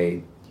that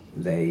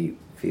they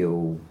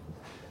feel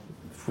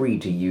free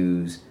to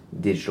use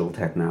digital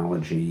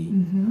technology,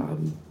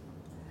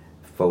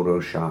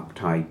 Photoshop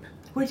type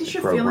What is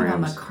your feeling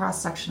on the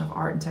cross-section of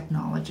art and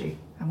technology?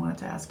 I wanted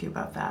to ask you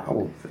about that.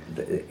 Oh,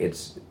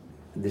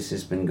 this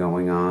has been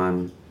going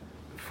on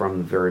from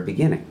the very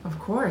beginning. Of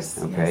course.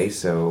 Okay, yes.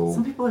 so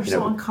some people are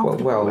so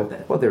uncomfortable with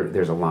it. Well,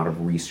 there's a lot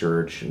of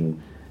research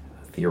and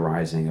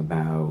theorizing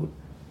about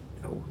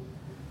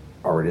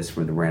artists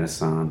from the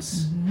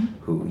Renaissance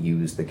who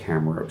used the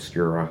camera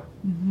obscura,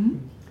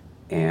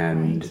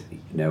 and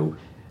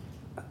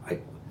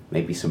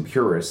maybe some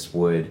purists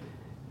would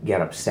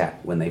get upset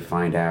when they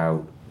find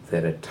out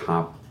that a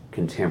top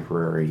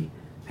contemporary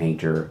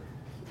painter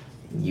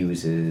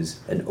uses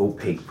an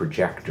opaque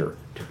projector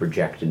to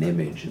project an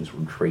image and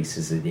sort of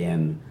traces it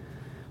in.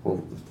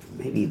 Well,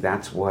 maybe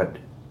that's what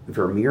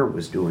Vermeer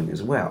was doing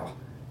as well,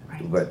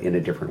 but in a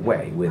different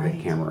way, with a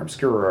camera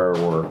obscura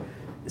or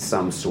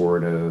some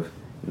sort of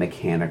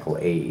mechanical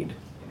aid.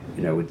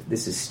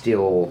 This is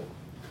still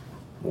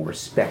more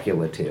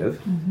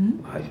speculative.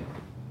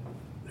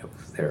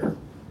 There are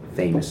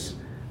famous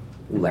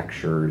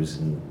lectures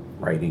and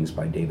writings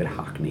by David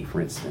Hockney,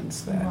 for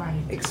instance, that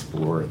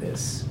explore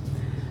this.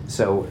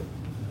 So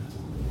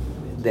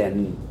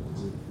then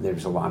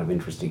there's a lot of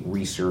interesting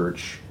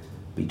research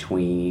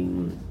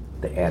between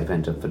the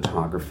advent of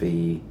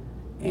photography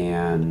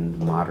and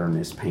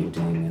modernist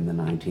painting in the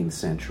 19th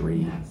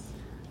century,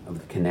 of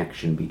the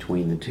connection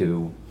between the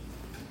two.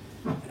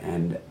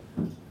 And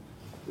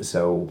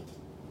so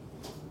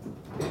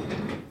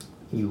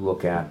you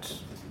look at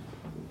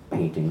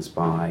paintings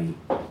by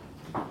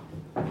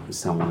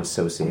someone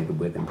associated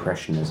with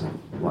Impressionism,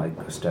 like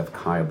Gustave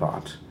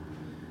Caillebotte,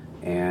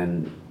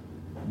 and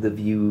the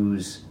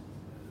views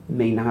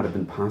may not have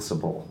been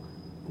possible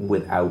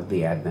without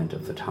the advent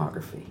of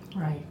photography.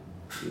 Right.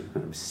 You're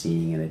kind of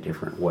seeing in a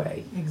different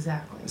way.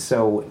 Exactly.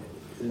 So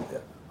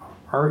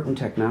art and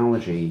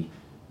technology,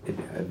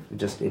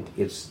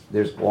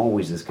 there's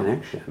always this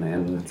connection,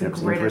 and it's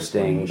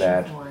interesting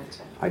that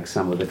like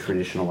some of the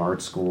traditional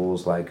art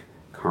schools like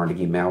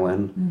Carnegie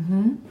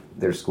Mellon,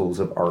 they're schools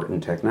of art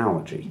and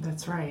technology.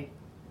 That's right.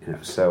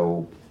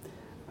 So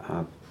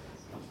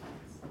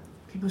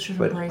people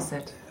should embrace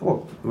it.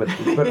 Well, but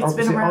it's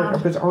been around.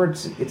 Because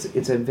art's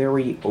it's a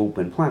very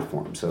open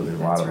platform. So there's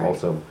a lot of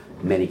also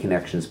many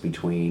connections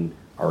between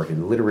art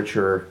and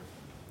literature.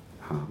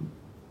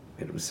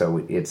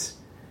 So it's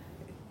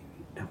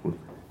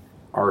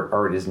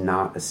art is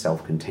not a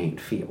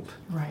self-contained field.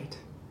 Right.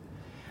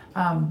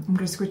 I'm going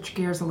to switch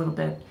gears a little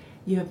bit.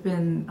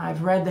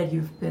 I've read that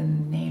you've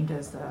been named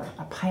as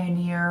a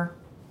pioneer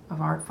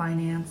of art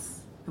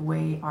finance, the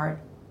way art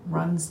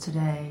runs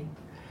today.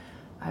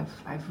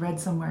 I've read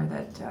somewhere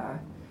that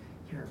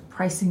you're a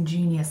pricing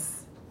genius.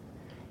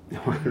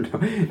 No, I don't know.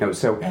 No,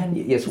 so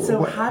yes.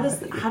 So how does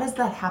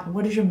that happen?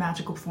 What is your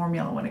magical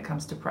formula when it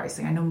comes to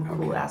pricing? I know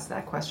Mukul asked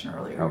that question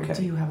earlier. Okay.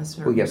 Do you have a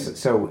certain yes.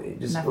 So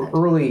just method?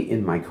 Early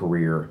in my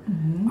career,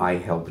 I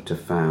helped to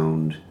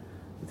found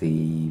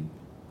the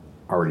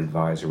art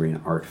advisory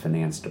and art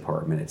finance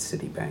department at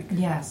Citibank.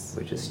 Yes.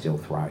 Which is still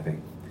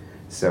thriving.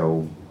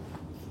 So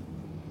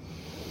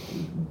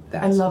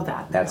I love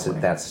that. That's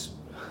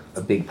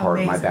a big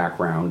part of my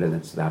background,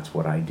 and that's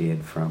what I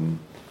did from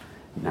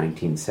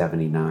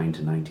 1979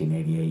 to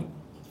 1988.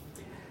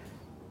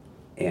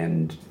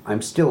 And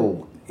I'm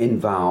still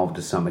involved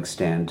to some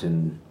extent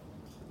in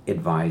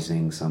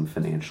advising some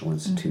financial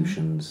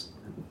institutions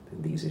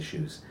in these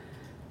issues.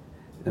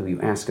 Now, you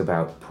ask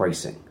about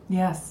pricing.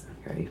 Yes.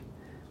 Okay.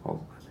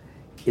 Well,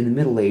 in the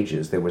Middle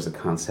Ages, there was a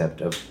concept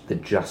of the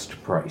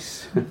just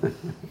price.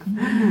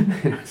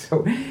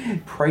 So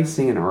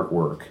pricing an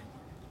artwork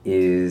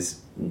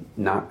is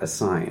not a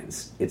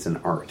science, it's an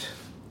art.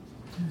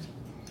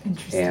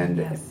 Interesting, and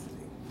yes.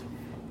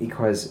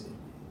 Because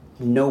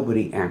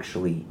nobody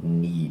actually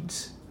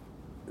needs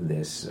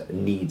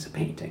a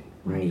painting,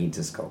 needs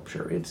a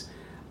sculpture. It's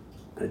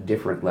a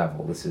different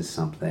level. This is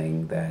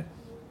something that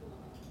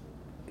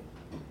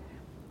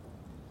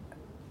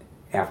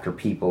after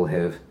people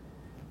have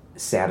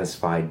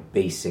satisfied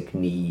basic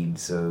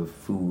needs of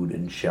food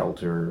and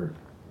shelter,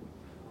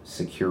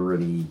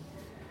 security,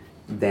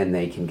 then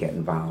they can get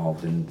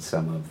involved in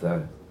some of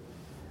the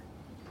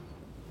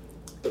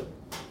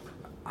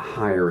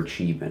higher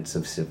achievements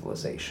of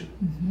civilization,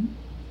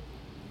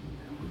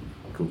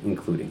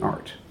 including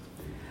art.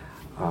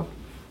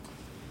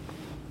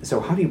 So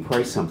how do you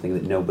price something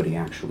that nobody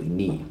actually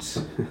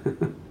needs?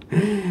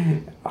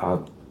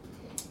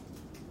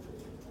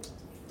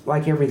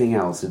 Like everything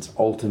else, it's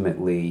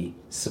ultimately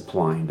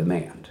supply and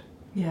demand.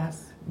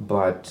 Yes.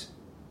 But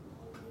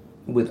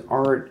with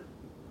art,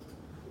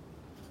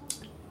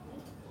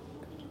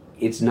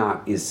 it's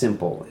not as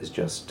simple as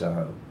just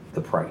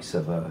the price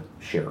of a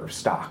share of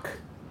stock.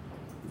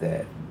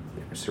 That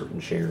there are certain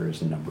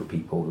shares, a number of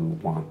people who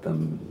want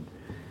them.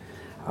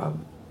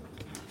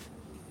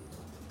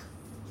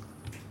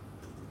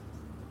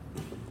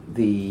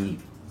 The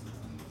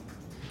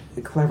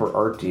clever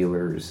art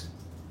dealers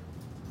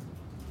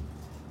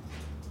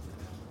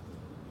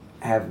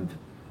have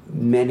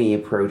many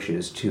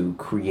approaches to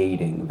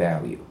creating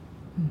value.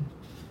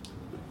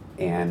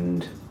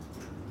 And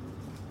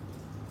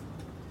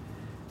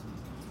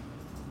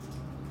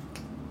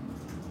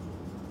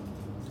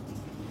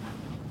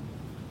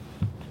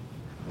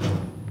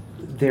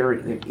there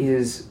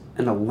is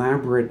an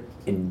elaborate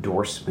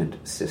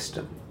endorsement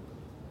system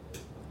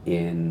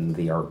in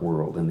the art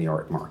world, in the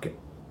art market.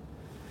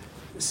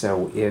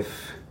 So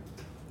if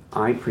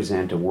I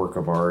present a work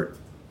of art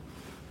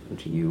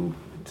to you,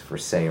 it's for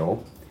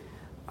sale,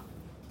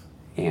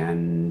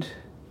 and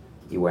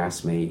you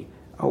ask me,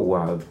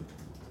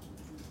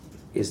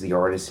 is the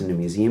artist in a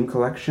museum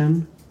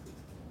collection?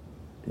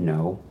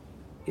 No.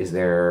 Is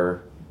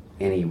there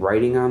any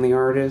writing on the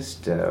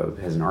artist?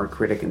 Has an art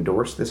critic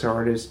endorsed this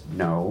artist?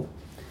 No.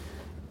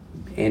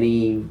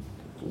 Any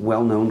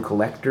well-known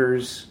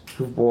collectors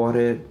who've bought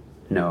it?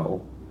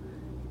 No.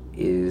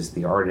 Is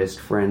the artist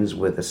friends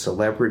with a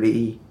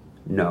celebrity?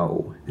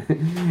 No.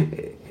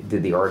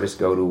 Did the artist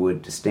go to a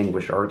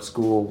distinguished art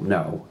school?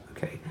 No.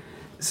 Okay.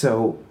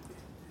 So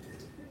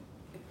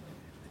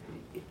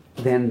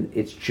then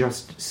it's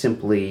just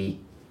simply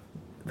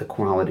the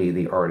quality of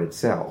the art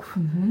itself.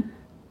 Mm-hmm.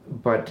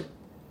 But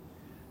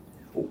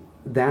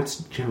that's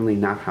generally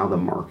not how the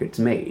market's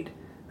made.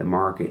 The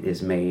market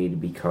is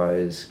made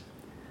because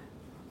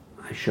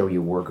I show you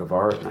a work of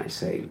art and I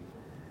say,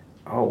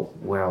 oh,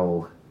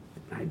 well,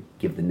 I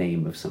give the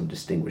name of some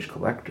distinguished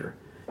collector.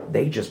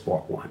 They just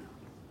bought one.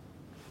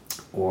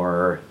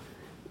 Or,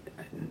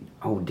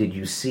 oh, did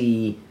you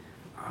see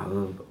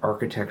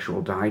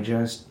Architectural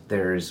Digest?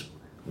 There's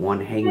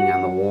one hanging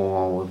on the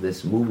wall of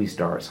this movie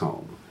star's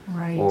home.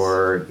 Right.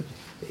 Or,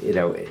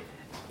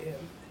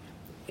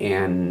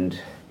 and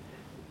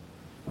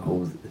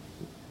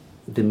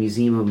the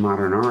Museum of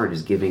Modern Art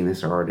is giving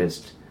this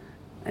artist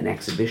an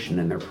exhibition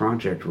in their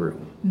project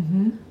room.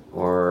 Mm-hmm.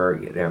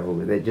 Or,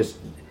 they just,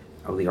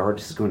 the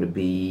artist is going to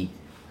be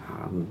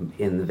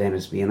in the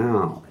Venice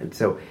Biennale. And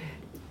so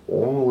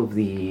all of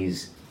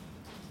these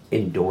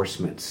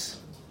endorsements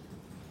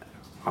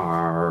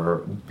are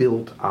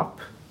built up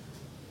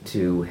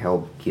to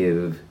help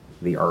give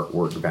the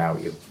artwork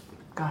value.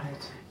 Got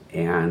it.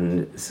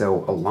 And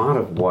so a lot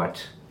of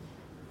what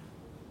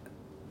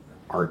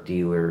art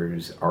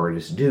dealers,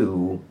 artists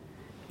do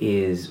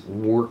is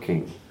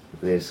working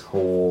this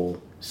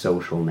whole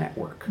social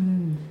network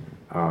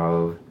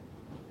of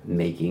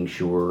making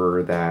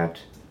sure that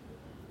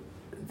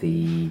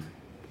the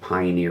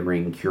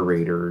pioneering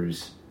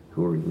curators,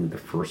 who are the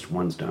first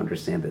ones to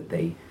understand that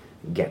they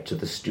get to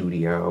the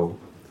studio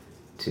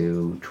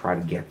to try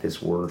to get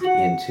this work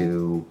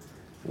into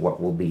what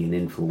will be an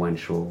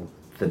influential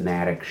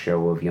thematic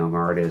show of young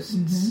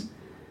artists,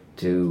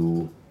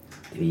 to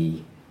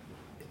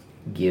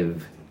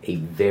give a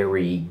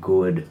very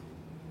good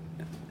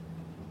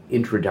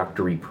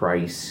introductory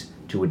price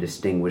to a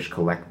distinguished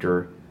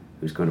collector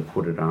who's going to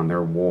put it on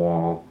their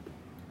wall.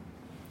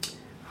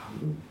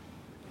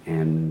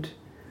 And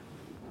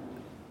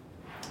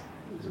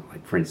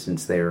like, for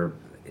instance,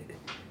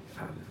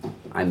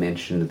 I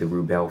mentioned the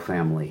Rubel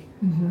family.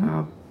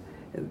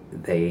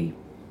 They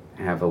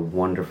have a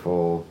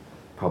wonderful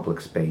public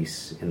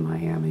space in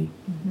Miami.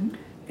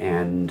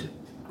 And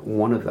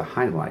one of the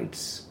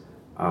highlights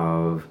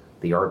of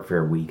the Art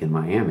Fair Week in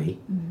Miami,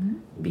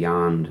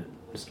 beyond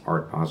just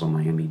Art Basel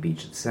Miami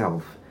Beach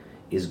itself,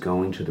 is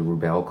going to the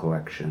Rubel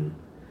collection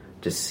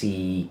to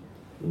see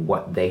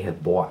what they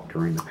have bought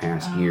during the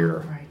past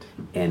year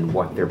and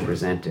what they're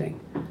presenting.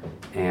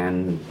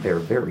 And they're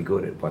very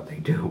good at what they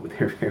do.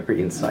 They're very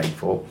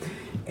insightful.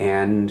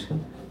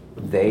 And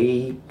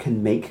they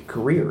can make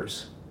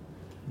careers.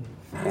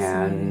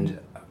 And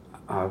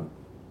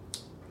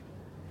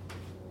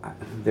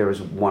there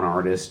was one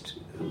artist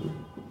who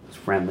I was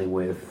friendly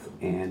with,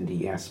 and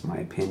he asked my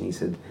opinion. He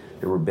said,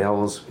 the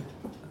Rubels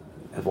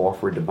have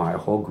offered to buy a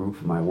whole group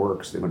of my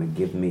works. They're going to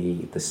give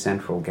me the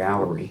central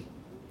gallery,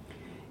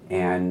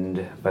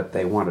 but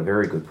they want a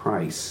very good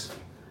price.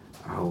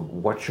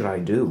 What should I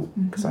do?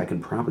 Because I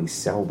can probably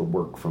sell the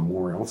work for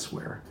more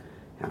elsewhere.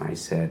 And I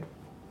said,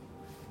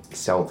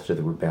 sell it to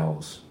the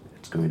Rubels.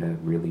 It's going to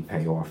really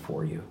pay off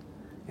for you.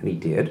 And he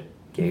did,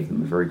 gave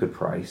them a very good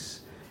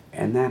price,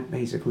 and that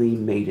basically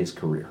made his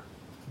career.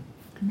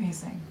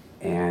 Amazing.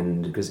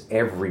 And because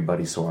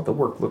everybody saw the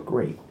work looked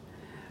great.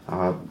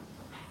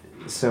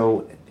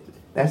 So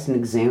that's an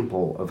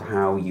example of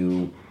how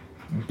you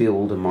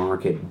build a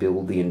market,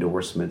 build the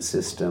endorsement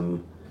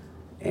system,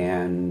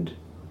 and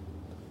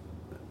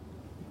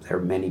there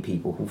are many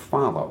people who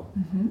follow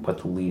what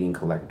the leading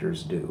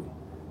collectors do.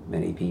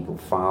 Many people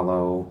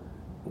follow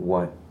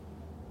what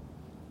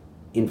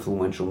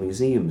influential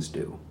museums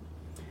do.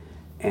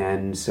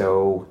 And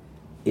so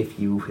if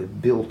you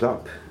have built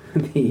up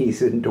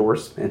these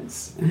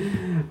endorsements,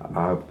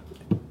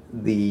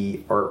 the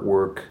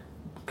artwork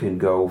can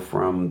go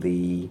from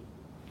the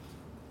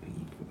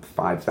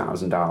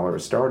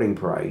 $5,000 starting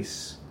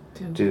price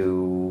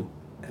to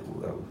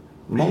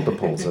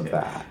multiples of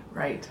that.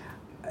 Right.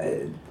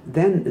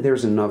 Then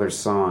there's another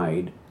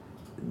side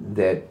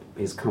that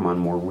has come on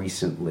more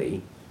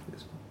recently.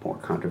 It's more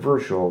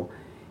controversial.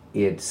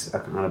 It's a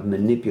kind of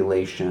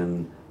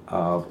manipulation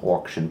of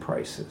auction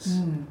prices.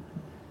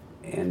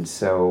 And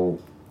so,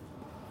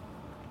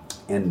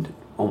 and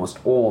almost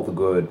all the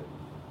good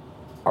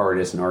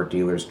artists and art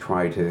dealers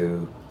try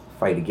to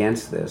fight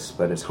against this,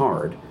 but it's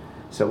hard.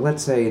 So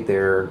let's say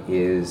there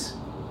is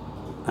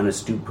an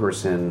astute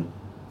person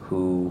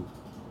who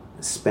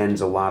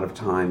spends a lot of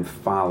time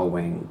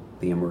following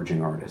the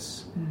emerging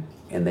artists,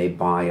 and they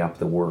buy up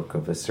the work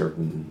of a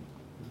certain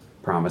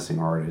promising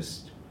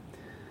artist.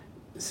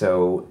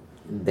 So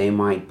they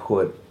might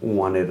put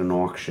one at an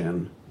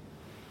auction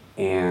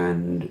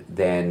and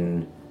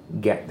then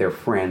get their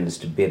friends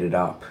to bid it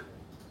up.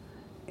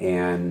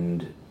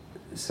 And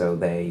so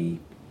they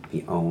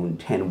own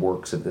 10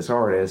 works of this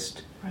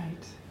artist,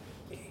 Right.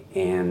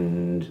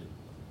 and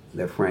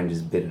their friend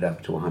has bid it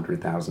up to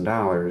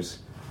 $100,000,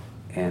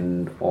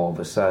 and all of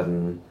a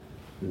sudden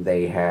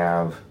they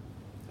have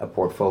a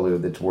portfolio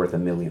that's worth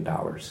 $1 million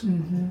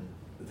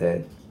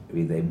that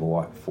maybe they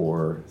bought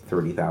for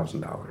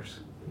 $30,000.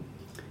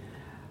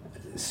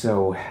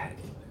 So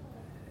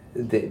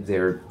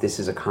this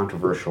is a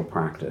controversial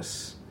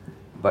practice,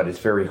 but it's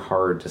very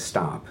hard to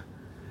stop.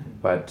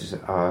 But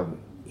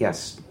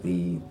yes,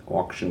 the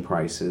auction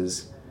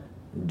prices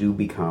do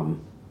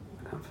become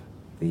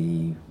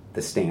the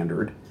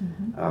standard.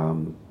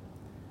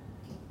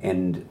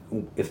 And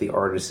if the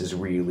artist is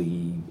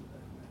really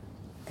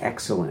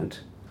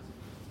excellent,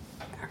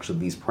 actually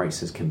these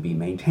prices can be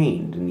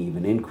maintained and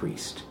even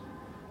increased.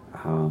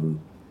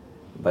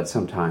 But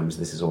sometimes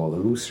this is all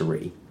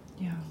illusory,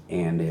 Yeah.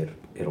 and it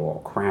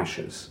all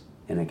crashes,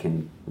 and it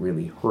can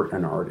really hurt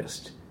an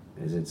artist,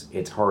 because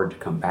it's hard to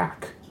come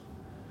back,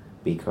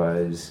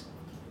 because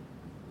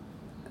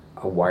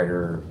a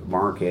wider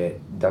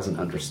market doesn't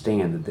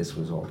understand that this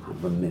was all kind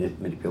of a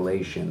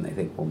manipulation. They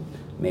think, well,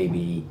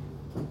 maybe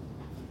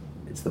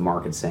it's the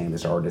market saying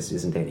this artist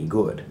isn't any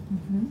good.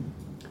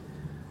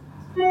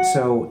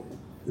 So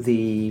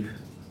the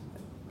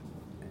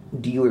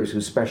dealers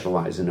who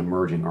specialize in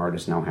emerging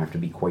artists now have to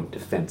be quite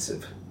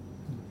defensive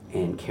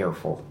and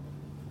careful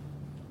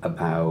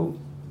about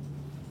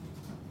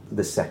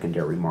the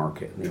secondary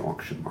market, the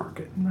auction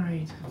market.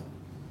 Right.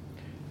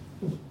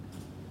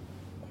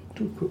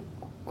 Two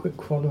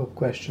quick follow-up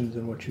questions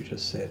on what you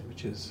just said,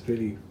 which is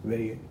really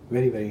very,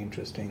 very, very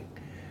interesting.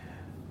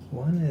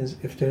 One is,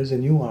 if there's a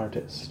new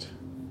artist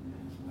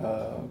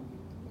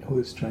who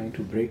is trying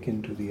to break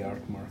into the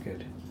art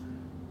market,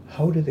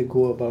 how do they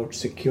go about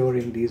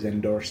securing these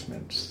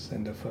endorsements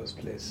in the first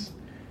place?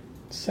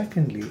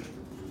 Secondly,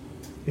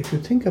 if you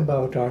think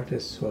about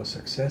artists who are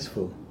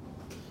successful,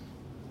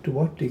 to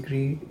what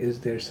degree is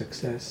their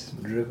success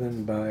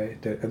driven by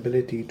their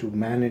ability to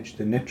manage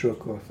the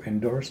network of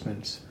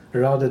endorsements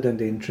rather than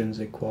the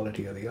intrinsic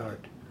quality of the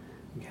art?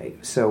 Okay,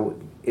 so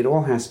it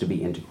all has to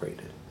be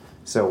integrated.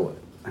 So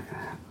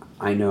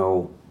I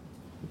know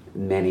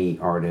many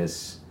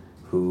artists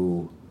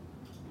who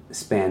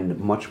spend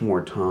much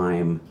more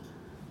time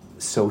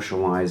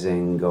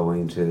socializing,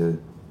 going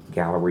to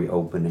gallery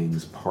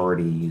openings,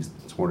 parties,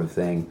 sort of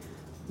thing,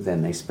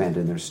 than they spend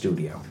in their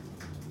studio.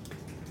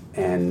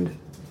 And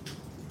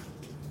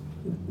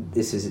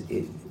this is,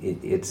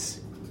 it's,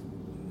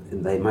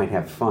 they might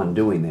have fun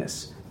doing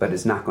this, but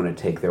it's not going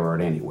to take their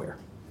art anywhere,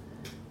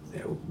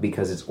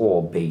 because it's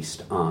all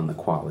based on the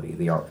quality of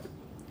the art.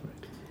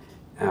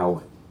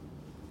 Now,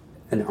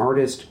 an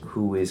artist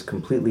who is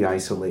completely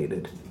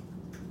isolated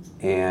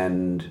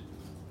and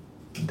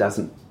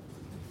doesn't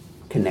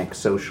connect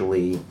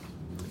socially,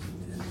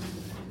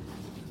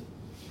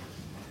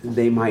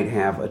 they might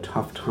have a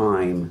tough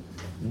time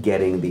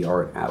getting the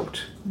art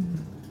out.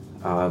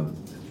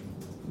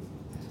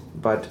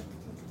 But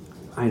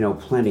I know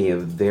plenty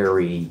of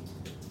very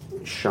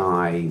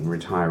shy,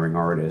 retiring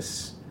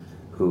artists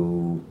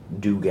who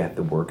do get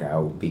the work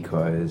out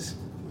because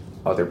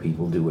other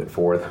people do it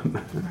for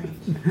them.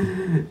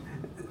 Right.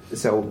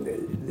 So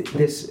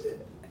this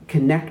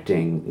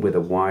connecting with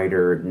a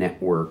wider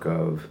network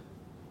of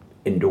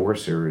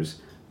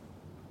endorsers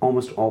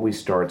almost always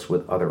starts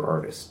with other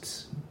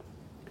artists.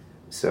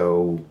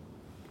 So,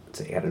 let's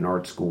say at an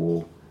art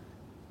school,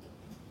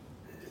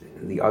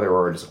 the other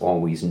artists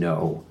always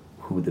know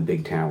who the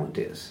big talent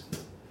is,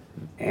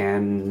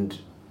 and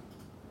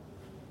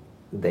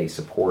they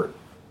support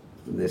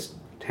this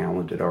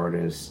talented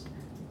artist.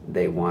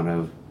 They want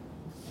to,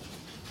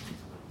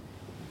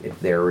 if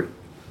they're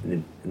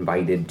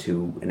invited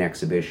to an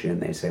exhibition,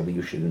 they say, well,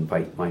 you should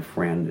invite my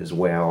friend as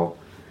well.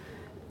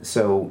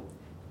 So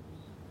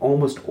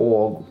almost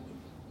all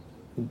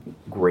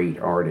great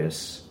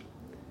artists,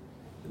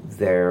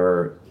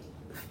 their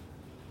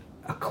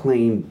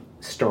acclaim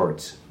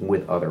starts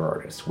with other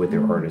artists, with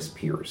their artist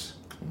peers.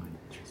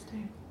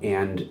 Interesting.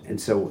 And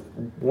so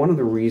one of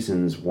the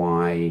reasons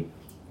why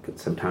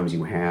sometimes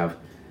you have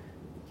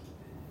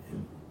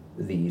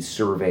these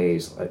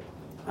surveys,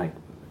 like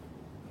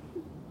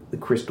the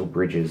Crystal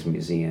Bridges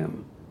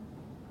Museum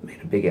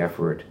made a big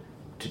effort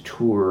to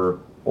tour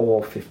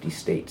all 50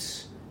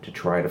 states to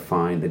try to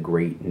find the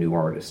great new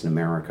artists in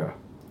America.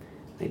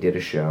 They did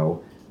a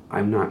show.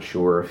 I'm not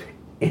sure if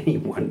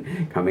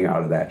anyone coming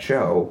out of that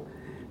show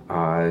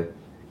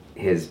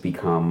has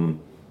become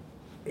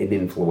an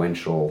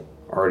influential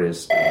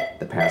artist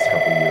the past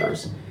couple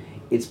years,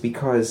 it's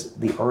because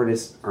the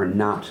artists are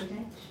not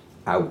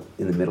out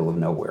in the middle of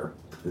nowhere.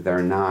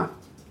 They're not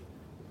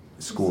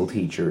school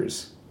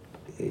teachers,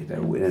 in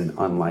an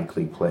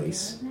unlikely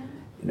place.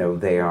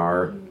 They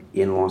are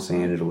in Los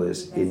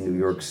Angeles, in New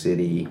York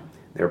City.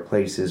 They're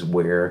places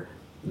where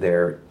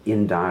they're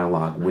in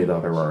dialogue with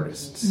other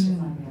artists.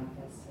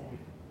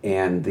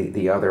 And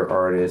the other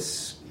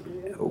artists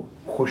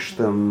push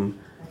them,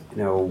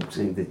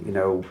 saying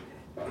that,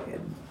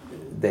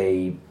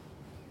 they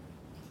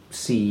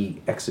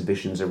see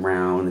exhibitions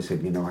around. They say,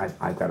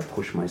 I've got to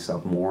push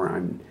myself more.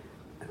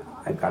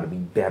 I've got to be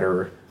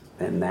better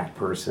than that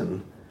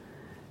person.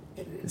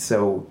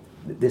 So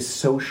this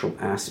social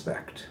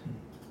aspect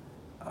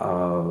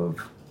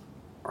of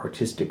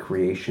artistic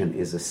creation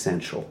is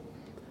essential.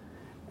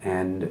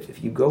 And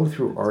if you go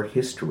through art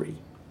history,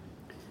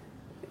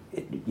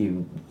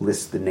 you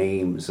list the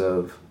names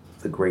of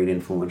the great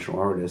influential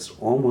artists,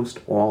 almost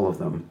all of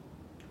them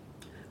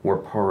were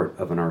part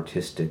of an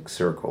artistic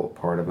circle,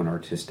 part of an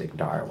artistic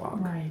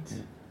dialogue. Right.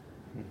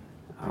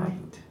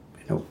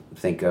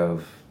 Think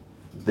of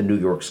the New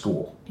York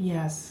School.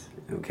 Yes.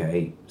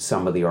 Okay,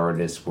 some of the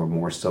artists were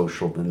more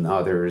social than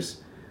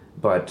others,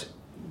 but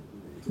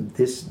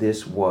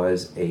this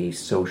was a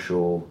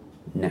social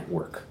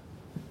network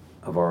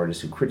of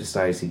artists who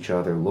criticized each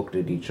other, looked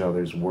at each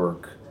other's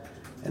work,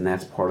 and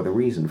that's part of the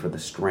reason for the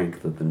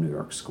strength of the New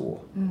York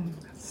School.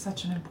 That's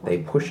such an important They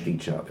pushed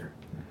each other.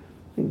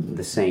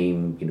 The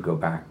same, go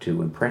back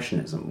to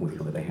Impressionism, where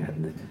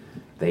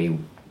they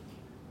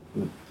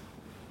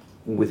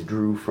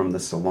withdrew from the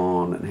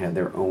Salon and had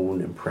their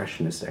own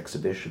Impressionist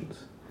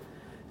exhibitions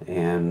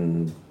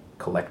and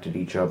collected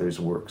each other's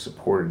work,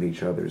 supported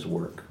each other's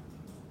work.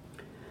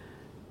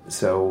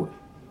 So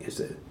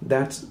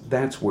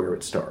that's where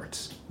it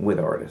starts with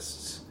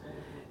artists.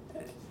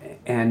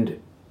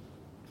 And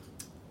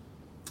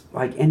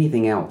like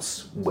anything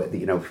else,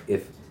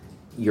 if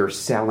you're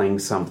selling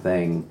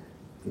something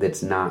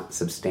that's not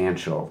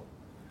substantial,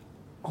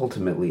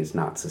 ultimately it's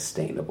not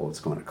sustainable.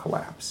 It's going to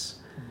collapse.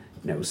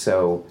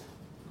 So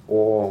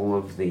all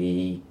of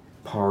the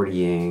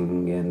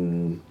partying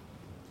and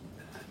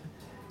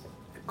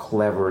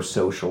clever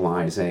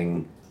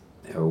socializing,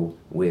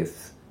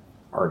 with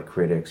art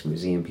critics,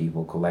 museum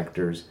people,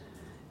 collectors,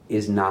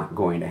 is not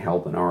going to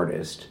help an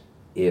artist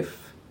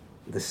if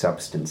the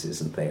substance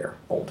isn't there,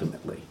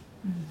 ultimately.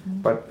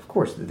 Mm-hmm. But, of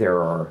course,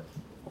 there are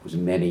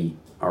many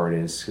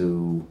artists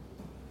who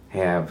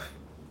have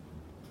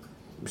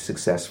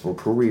successful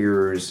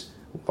careers,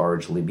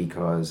 largely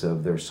because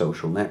of their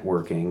social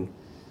networking,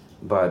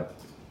 but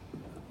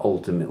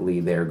ultimately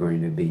they're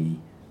going to be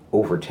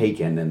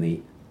overtaken in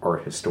the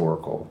art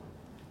historical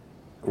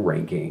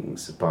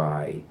rankings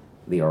by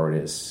the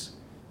artists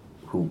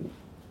who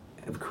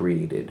have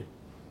created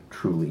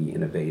truly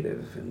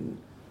innovative and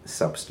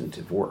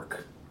substantive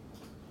work.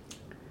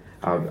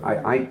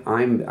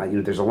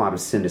 There's a lot of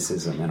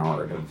cynicism in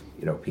art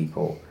of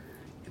people,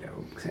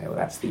 say, oh,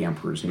 that's the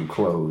emperor's new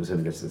clothes,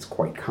 and it's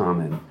quite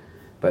common.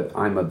 But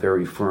I'm a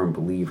very firm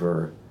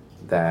believer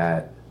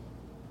that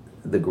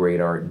the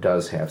great art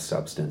does have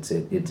substance.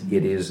 It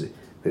is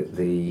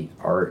the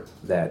art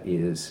that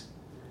is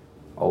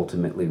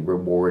ultimately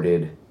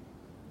rewarded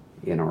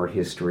in art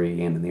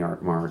history and in the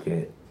art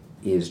market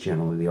is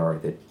generally the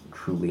art that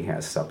truly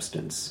has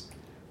substance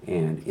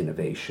and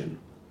innovation.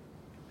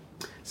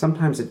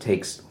 Sometimes it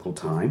takes a little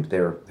time.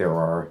 There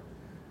are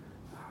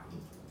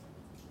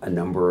a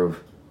number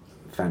of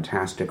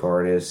fantastic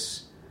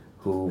artists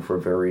who, for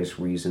various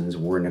reasons,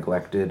 were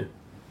neglected,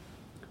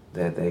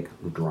 that they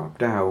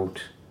dropped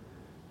out,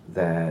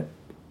 that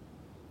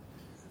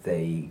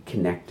they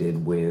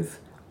connected with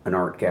an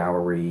art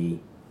gallery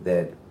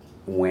that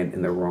went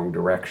in the wrong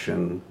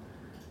direction.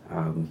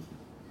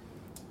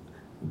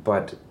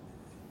 But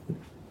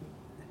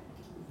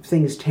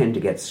things tend to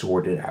get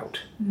sorted out,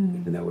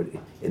 even though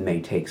it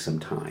may take some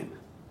time.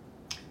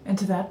 And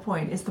to that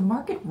point, is the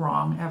market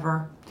wrong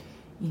ever?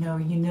 You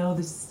know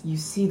this. You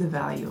see the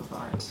value of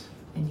art,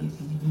 and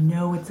you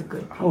know it's a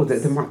good piece. Oh,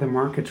 the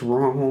market's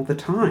wrong all the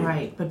time.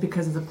 Right, but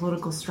because of the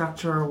political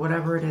structure or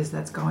whatever it is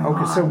that's going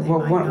on, so they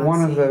might not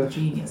one see of the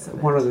genius of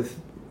it. One of the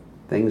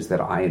things that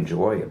I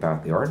enjoy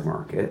about the art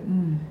market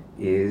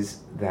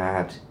is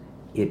that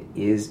it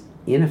is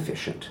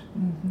inefficient.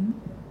 Mm-hmm.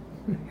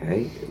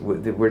 Okay,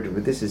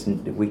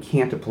 we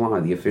can't apply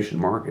the efficient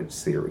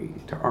markets theory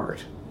to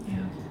art.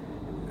 Yeah.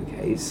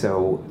 Okay,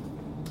 so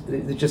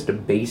it's just a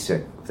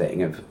basic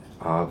thing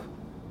of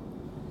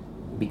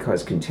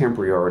because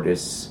contemporary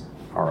artists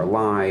are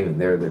alive and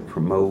they're the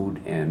promote,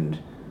 and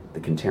the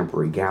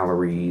contemporary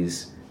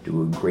galleries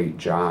do a great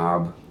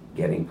job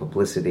getting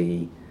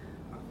publicity.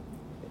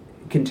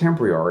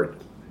 Contemporary art,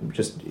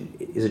 just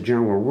as a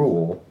general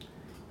rule,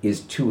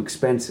 is too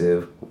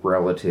expensive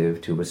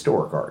relative to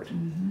historic art.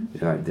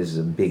 Mm-hmm. This is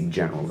a big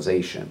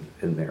generalization,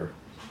 and there are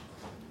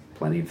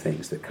plenty of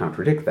things that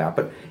contradict that,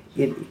 but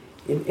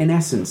in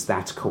essence,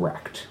 that's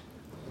correct.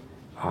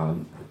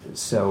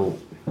 So,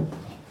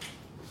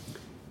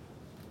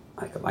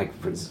 like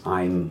for instance,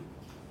 I'm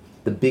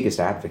the biggest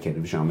advocate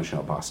of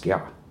Jean-Michel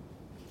Basquiat.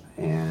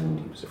 And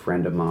he was a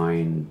friend of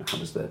mine. I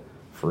was the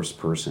first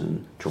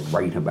person to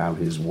write about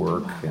his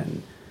work.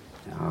 And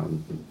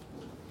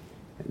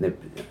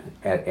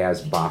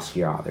as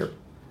Basquiat, their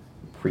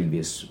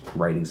previous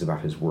writings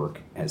about his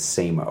work as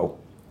Samo.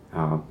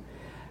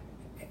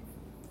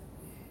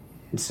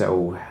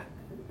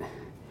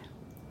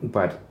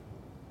 But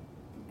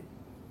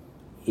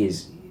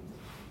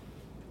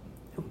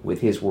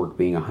with his work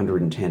being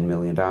 $110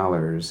 million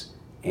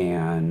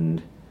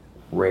and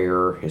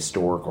rare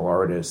historical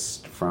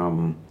artists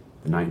from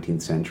the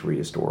 19th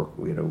century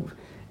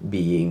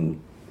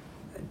being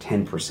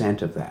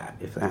 10% of that,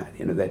 if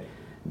that,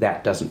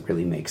 that doesn't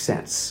really make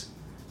sense.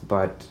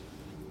 But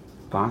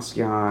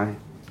Basquiat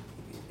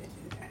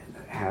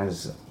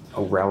has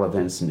a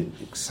relevance and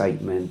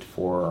excitement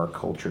for our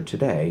culture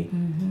today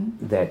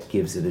that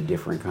gives it a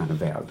different kind of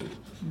value.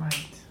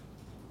 Right.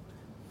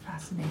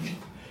 Fascinating.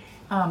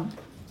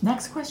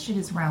 Next question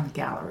is around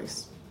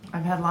galleries.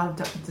 I've had a lot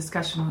of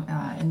discussion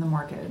in the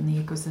market, in the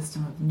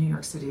ecosystem of New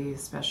York City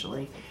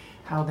especially,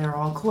 how they're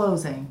all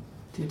closing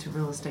due to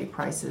real estate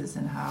prices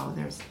and how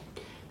there's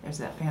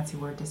that fancy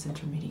word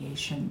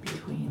disintermediation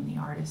between the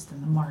artist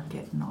and the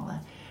market and all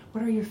that.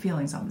 What are your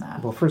feelings on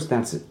that? Well, first,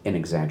 that's an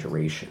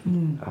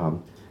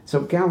exaggeration.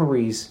 So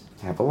galleries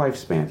have a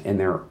lifespan, and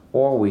there are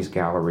always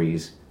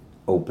galleries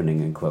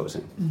opening and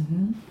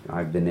closing.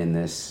 I've been in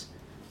this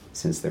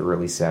since the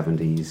early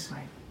 70s,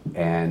 Right.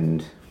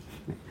 and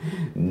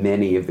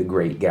many of the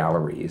great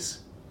galleries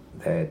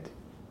that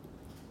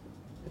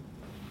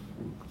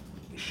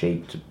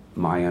shaped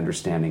my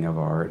understanding of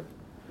art,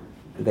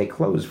 they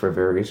closed for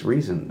various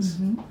reasons.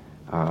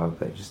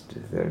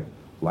 Their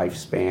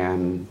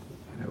lifespan,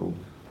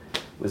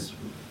 was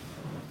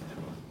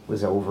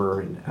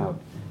over, and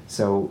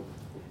so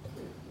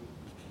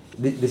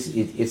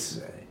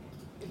it's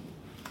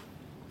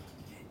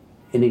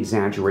an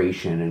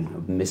exaggeration and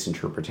a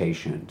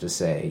misinterpretation to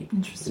say,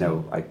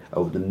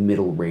 the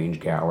middle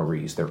range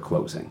galleries, they're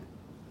closing.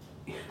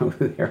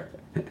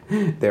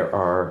 There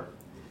are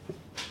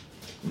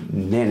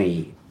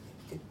many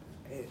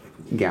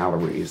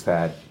galleries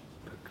that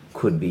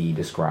could be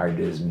described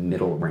as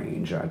middle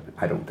range.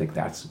 I don't think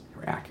that's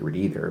accurate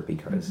either,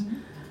 because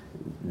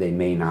they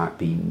may not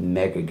be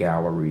mega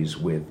galleries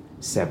with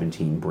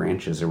 17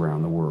 branches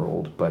around the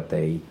world, but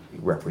they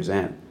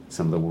represent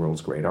some of the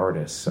world's great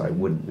artists, so I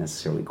wouldn't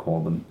necessarily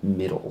call them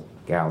middle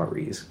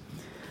galleries.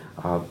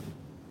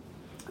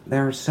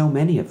 There are so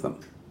many of them,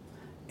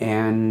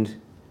 and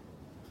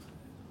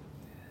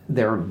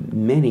there are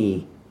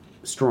many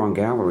strong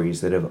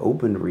galleries that have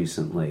opened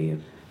recently.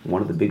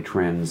 One of the big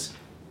trends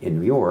in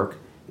New York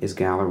is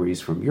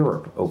galleries from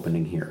Europe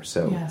opening here.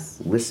 So Yes.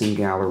 Listen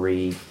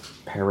Gallery,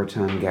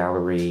 Periton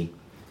Gallery,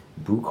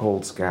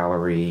 Buchholz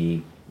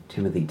Gallery,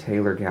 Timothy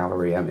Taylor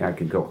Gallery. I mean, I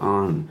could go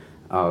on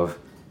of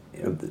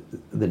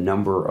the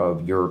number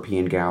of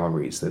European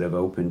galleries that have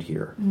opened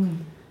here.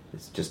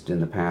 It's just in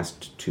the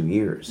past 2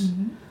 years.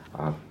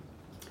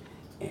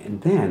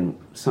 And then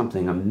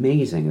something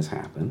amazing has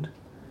happened.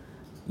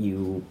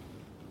 You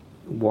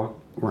walk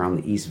around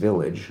the East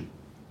Village,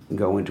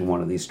 go into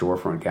one of these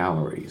storefront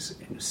galleries,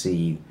 and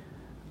see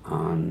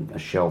on a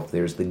shelf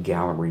there's the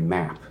gallery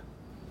map.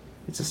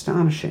 It's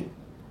astonishing.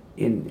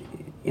 In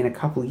a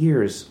couple of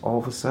years, all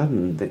of a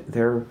sudden,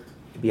 there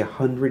would be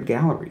 100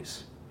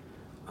 galleries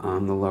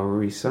on the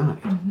Lower East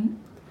Side.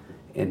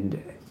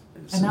 And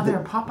now there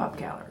are pop-up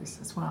galleries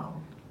as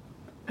well.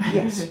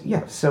 Yes.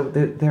 So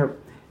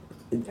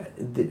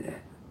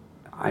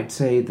I'd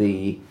say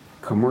the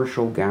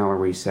commercial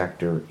gallery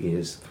sector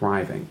is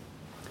thriving.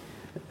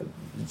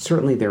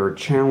 Certainly there are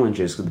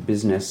challenges with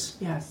business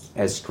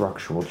as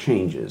structural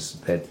changes,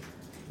 that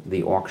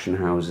the auction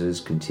houses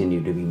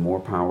continue to be more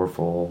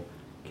powerful,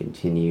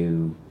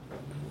 continue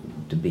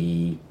to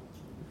be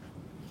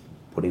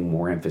putting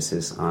more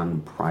emphasis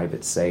on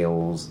private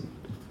sales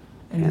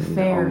and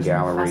fairs own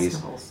galleries.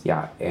 and festivals.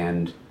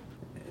 And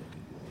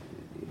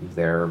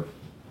there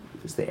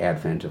is the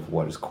advent of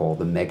what is called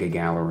the mega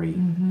gallery.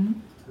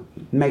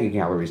 Mega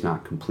gallery is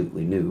not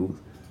completely new.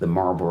 The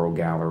Marlborough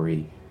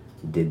Gallery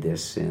did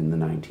this in the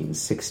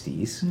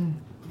 1960s.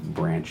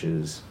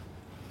 Branches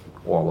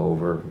all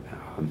over.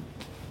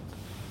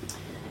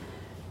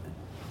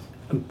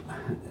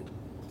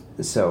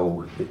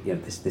 So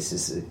this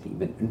is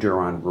even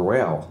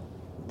Durand-Ruel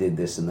did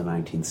this in the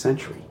 19th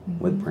century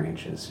with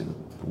branches in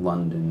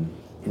London,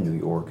 in New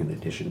York, in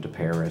addition to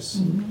Paris,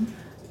 and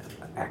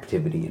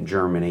activity in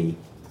Germany.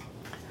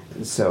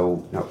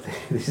 So no,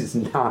 this is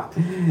not.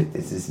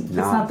 It's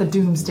not the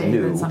doomsday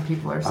new. that some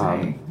people are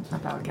saying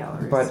about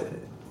galleries. But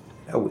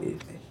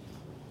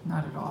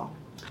not at all.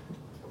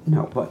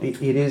 No, but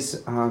it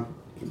is.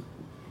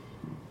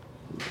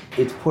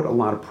 It's put a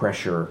lot of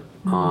pressure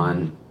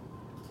on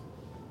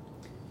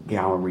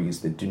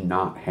galleries that do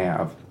not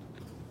have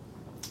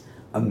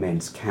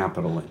immense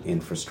capital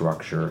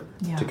infrastructure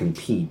to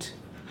compete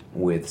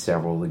with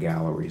several of the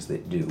galleries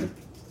that do,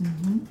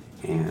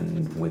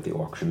 and with the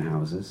auction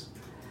houses.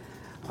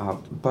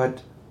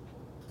 But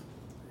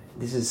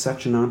this is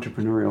such an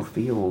entrepreneurial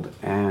field,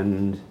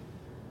 and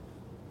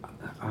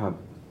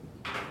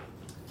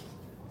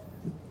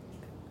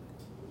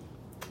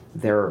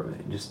they're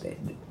just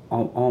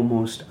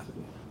almost,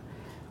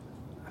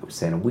 I would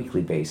say on a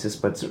weekly basis,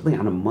 but certainly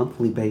on a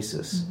monthly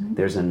basis,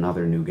 there's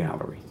another new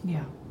gallery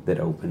that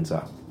opens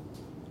up.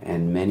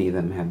 And many of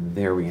them have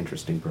very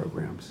interesting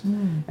programs.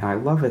 And I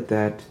love it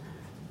that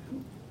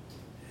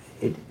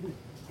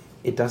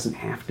it doesn't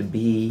have to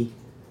be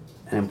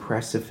an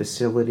impressive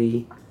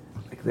facility.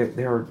 Like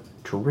there are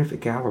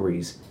terrific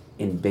galleries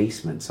in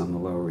basements on the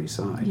Lower East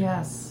Side.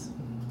 Yes,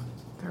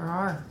 there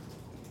are.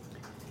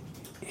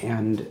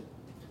 And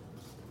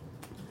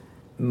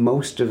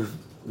most of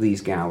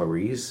these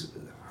galleries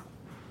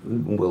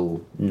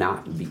will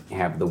not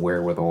have the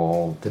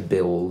wherewithal to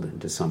build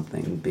into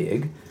something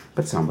big,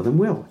 but some of them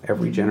will.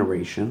 Every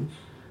generation,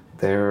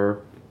 there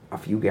are a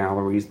few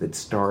galleries that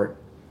start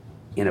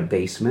in a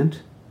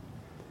basement,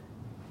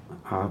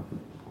 or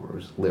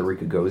as Larry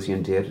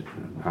Gagosian did,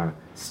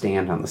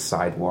 stand on the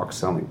sidewalk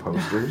selling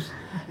posters,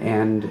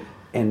 and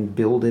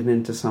build it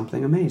into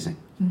something amazing.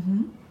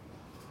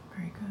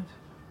 Very good.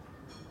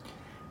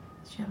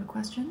 Did you have a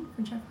question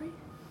for Jeffrey?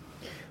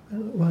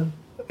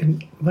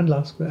 And one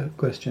last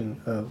question,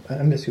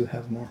 unless you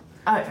have more.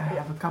 I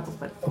have a couple,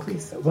 but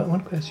please. One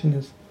question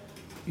is,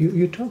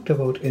 you talked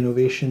about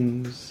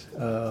innovations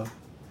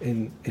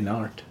in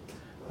art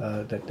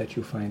that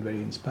you find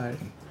very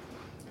inspiring.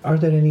 Are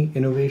there any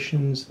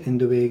innovations in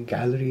the way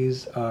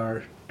galleries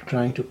are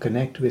trying to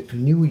connect with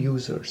new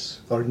users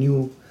or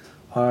new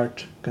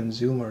art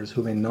consumers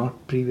who may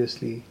not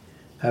previously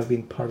have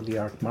been part of the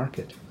art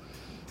market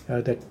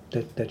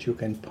that you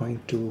can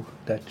point to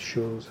that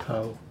shows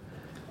how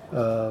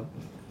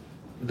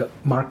the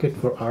market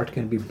for art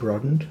can be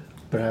broadened,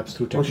 perhaps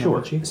through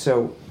technology? Well, sure.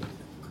 So,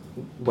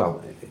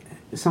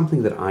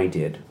 something that I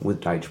did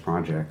with Deitch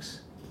Projects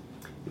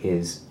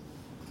is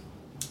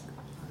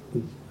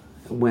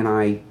when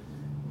I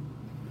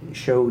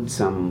showed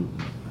some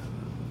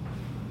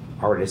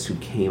artists who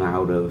came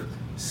out of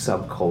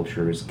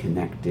subcultures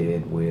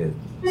connected with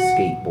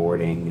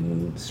skateboarding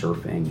and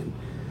surfing and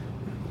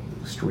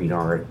street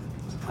art,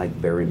 like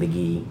Barry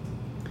McGee,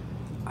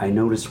 I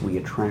noticed we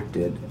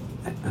attracted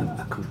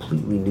a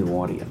completely new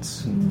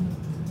audience.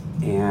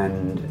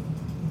 And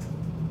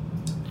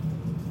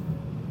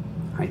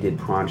I did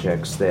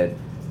projects that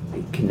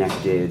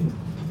connected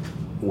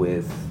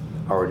with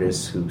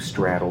artists who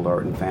straddled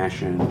art and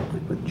fashion,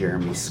 like with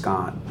Jeremy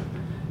Scott.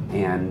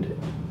 And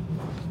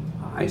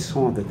I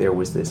saw that there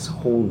was this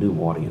whole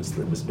new audience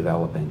that was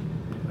developing,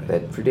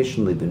 that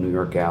traditionally the New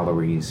York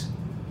galleries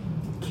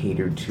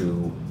catered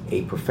to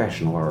a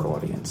professional art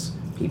audience,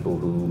 people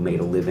who made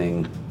a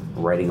living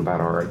writing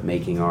about art,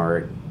 making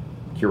art,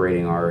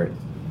 curating art,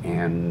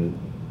 and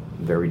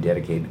very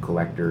dedicated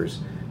collectors.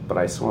 But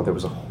I saw there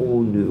was a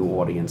whole new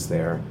audience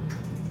there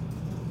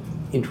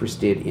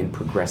interested in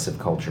progressive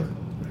culture,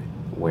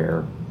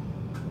 where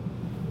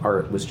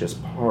art was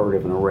just part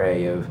of an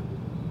array of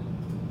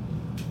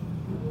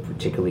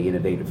particularly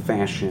innovative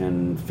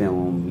fashion,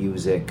 film,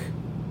 music,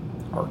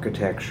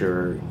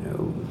 architecture,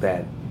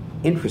 that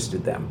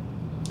interested them.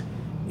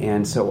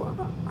 And so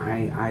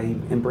I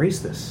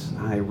embraced this.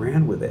 I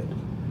ran with it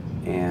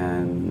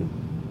and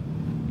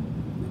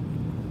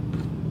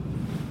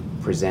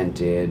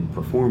presented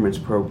performance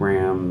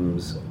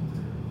programs,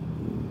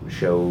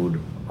 showed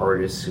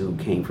artists who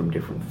came from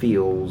different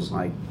fields,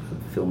 like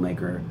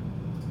filmmaker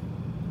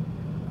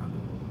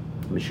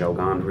Michel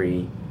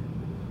Gondry,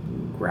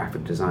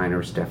 graphic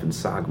designer Stefan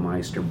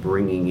Sagmeister,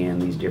 bringing in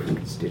these different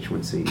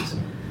constituencies.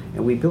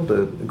 And we built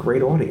a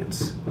great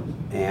audience.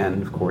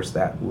 And of course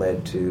that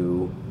led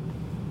to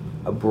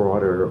a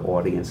broader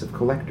audience of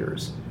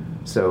collectors.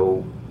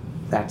 So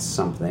that's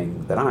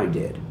something that I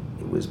did.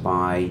 It was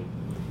by,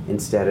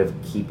 instead of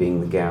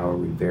keeping the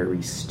gallery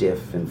very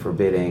stiff and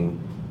forbidding,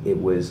 it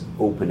was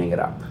opening it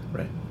up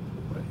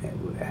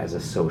as a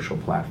social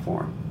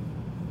platform.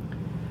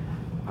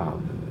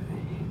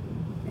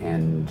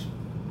 And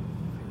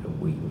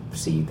we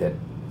see that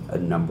a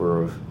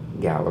number of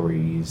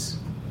galleries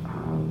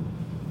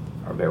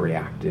are very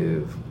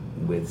active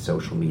with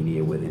social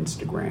media, with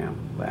Instagram,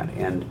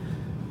 and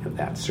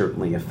that's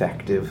certainly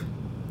effective.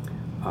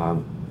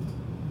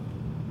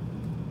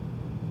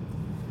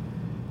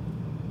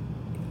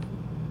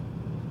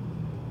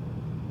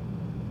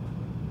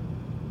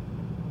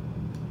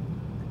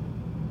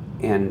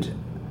 And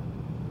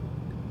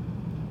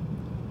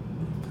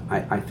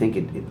I think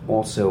it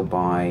also,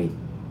 by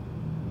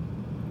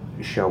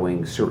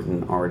showing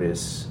certain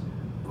artists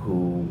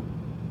who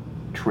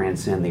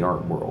transcend the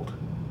art world.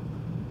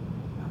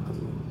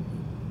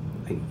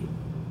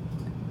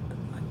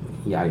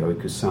 Yayoi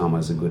Kusama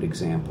is a good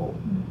example.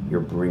 You're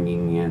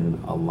bringing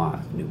in a lot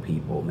of new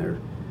people. There are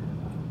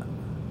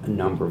a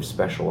number of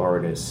special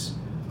artists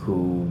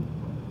whose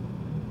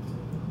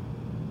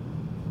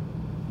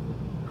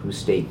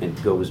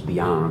statement goes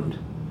beyond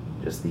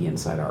just the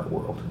inside art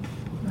world.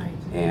 Right.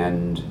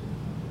 And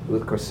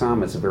with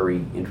Kusama, it's a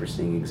very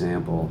interesting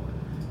example.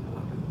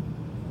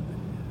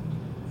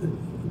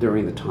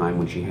 during the time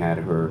when she had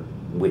her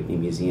Whitney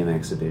Museum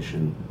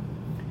exhibition,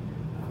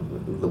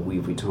 Louis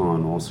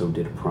Vuitton also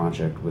did a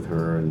project with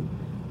her, and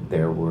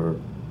there were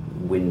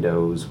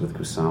windows with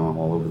Kusama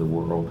all over the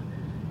world.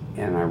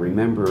 And I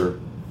remember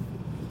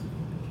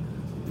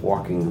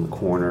walking in the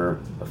corner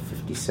of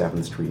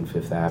 57th Street and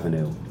Fifth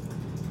Avenue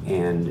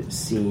and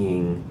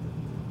seeing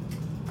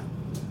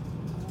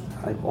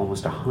like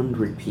almost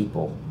 100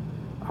 people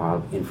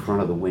in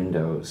front of the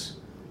windows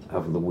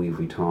of Louis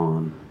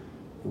Vuitton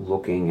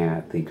looking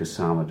at the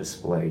Kusama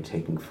display,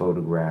 taking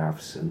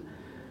photographs. And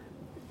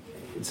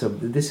so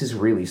this is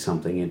really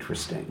something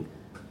interesting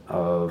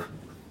of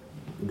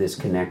this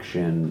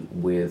connection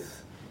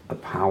with a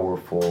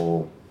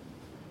powerful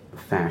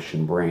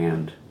fashion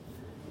brand.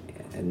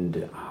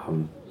 And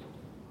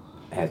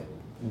at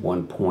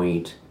one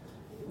point,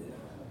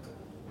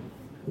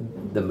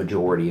 the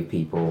majority of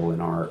people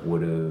in art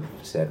would have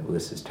said, well,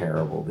 this is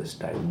terrible, this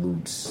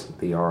dilutes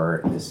the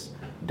art, this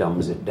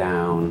dumbs it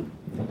down.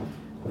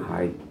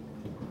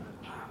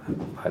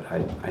 But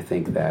I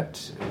think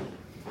that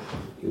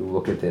you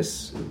look at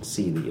this and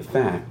see the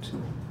effect,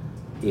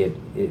 it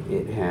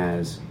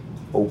has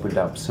opened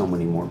up so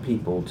many more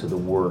people to the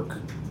work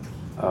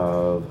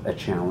of a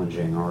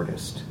challenging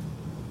artist.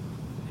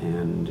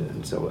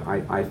 And so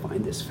I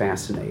find this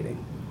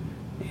fascinating.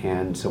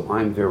 And so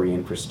I'm very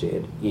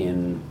interested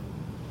in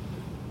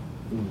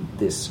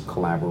this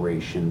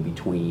collaboration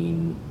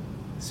between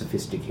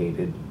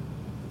sophisticated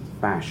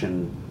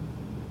fashion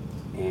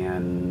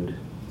and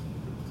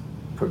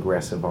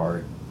progressive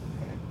art.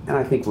 And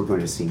I think we're going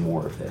to see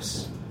more of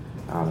this.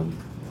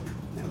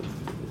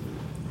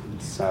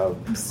 So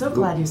I'm so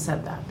glad you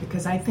said that,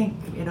 because I think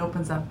it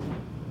opens up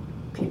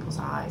people's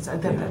eyes.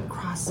 The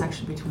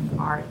cross-section between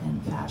art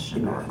and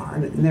fashion, or art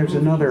and there's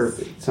another,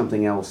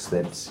 something else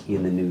that's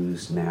in the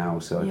news now,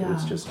 so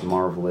it's just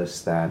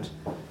marvelous that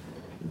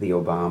the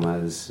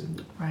Obamas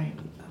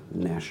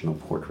National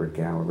Portrait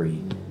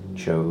Gallery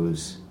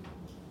chose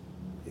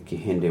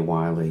Kehinde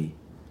Wiley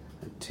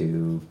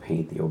to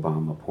paint the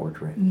Obama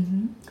portrait.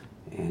 Mm-hmm.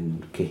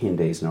 And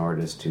Kehinde is an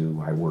artist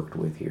who I worked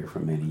with here for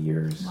many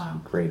years.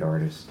 Wow. Great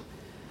artist.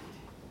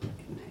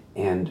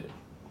 And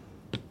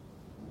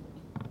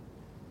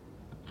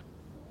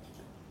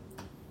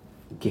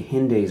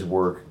Kehinde's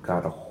work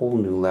got a whole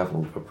new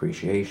level of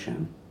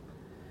appreciation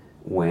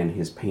when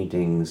his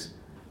paintings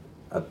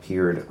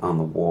appeared on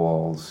the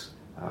walls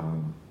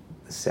of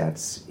the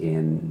sets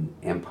in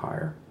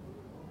Empire.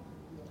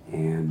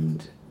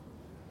 And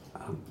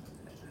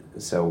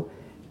so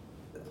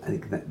I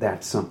think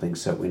that's something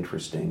so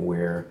interesting,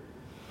 where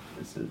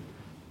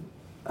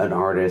an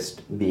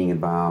artist being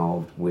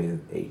involved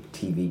with a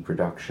TV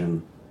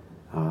production,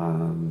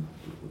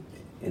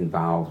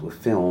 involved with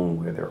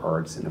film, where their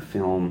art's in a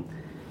film.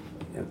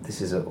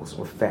 This is a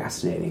sort of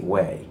fascinating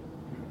way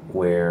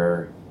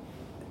where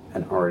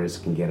an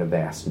artist can get a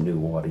vast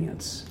new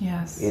audience.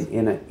 Yes.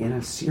 In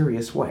a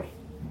serious way.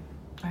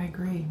 I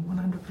agree,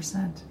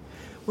 100%.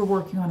 We're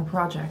working on a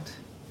project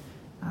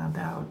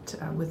about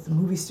with the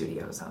movie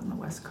studios out on the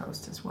West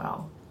Coast as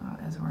well,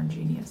 as Orange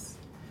Genius.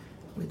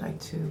 We'd like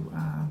to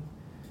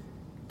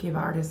give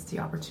artists the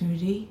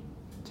opportunity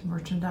to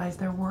merchandise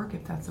their work,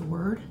 if that's a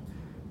word.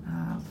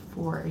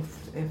 For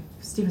if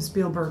Steven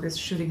Spielberg is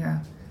shooting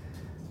a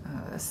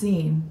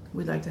scene,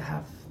 we'd like to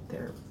have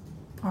their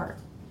art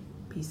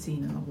be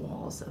seen in the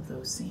walls of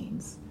those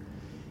scenes.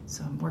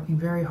 So I'm working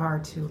very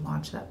hard to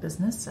launch that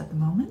business at the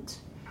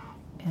moment.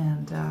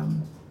 And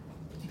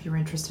if you're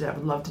interested, I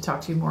would love to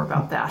talk to you more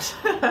about that.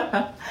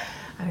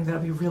 I think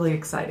that'll be really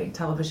exciting.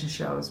 Television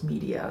shows,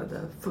 media,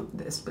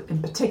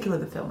 in particular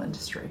the film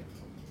industry.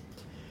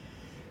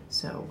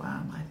 So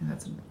I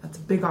think that's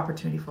a big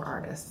opportunity for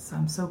artists.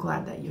 I'm so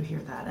glad that you hear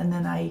that. And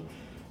then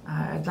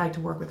I'd like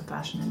to work with the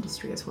fashion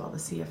industry as well, the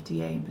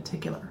CFDA in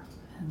particular,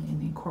 and in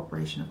the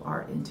incorporation of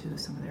art into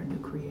some of their new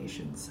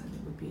creations. I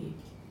think it would be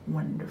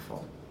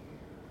wonderful.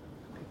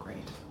 It would be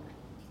great.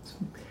 So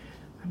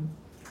I'm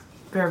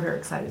very, very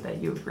excited that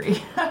you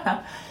agree.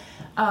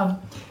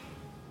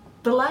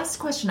 The last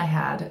question I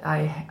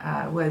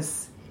had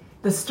was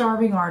the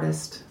starving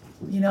artist.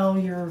 You know,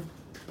 you're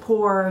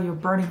poor, you're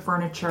burning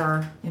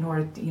furniture in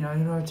order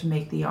to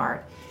make the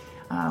art.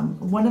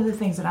 One of the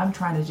things that I'm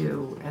trying to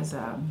do as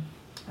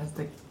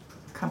the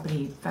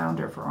company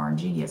founder for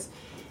Orange Genius,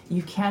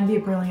 you can be a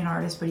brilliant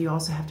artist, but you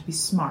also have to be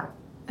smart,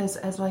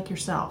 as like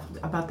yourself,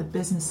 about the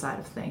business side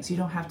of things. You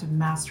don't have to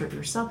master it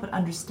yourself, but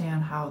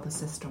understand how the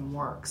system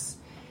works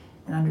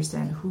and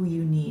understand who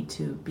you need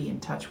to be in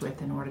touch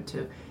with in order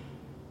to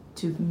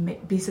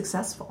be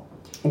successful.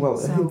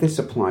 Well, I think this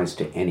applies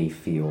to any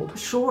field.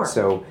 Sure.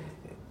 So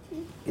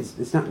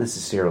it's not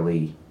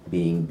necessarily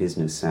being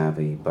business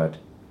savvy, but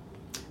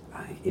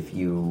if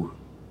you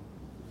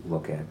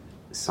look at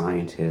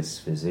scientists,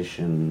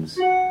 physicians,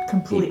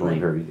 completely,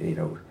 people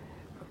who are,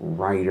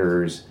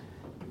 writers,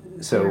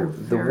 so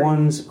the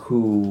ones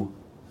who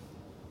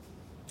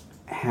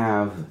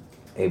have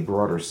a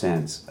broader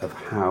sense of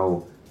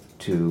how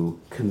to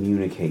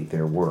communicate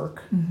their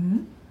work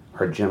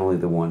are generally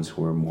the ones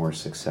who are more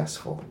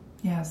successful.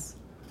 Yes.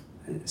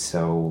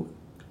 So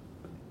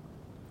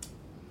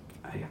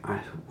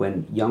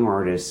when young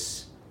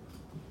artists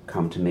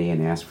come to me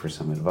and ask for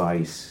some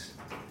advice,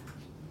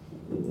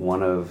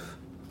 one of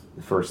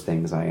the first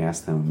things I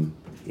ask them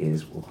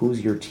is, well,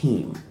 who's your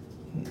team?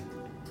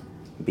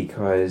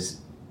 Because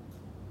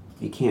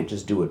you can't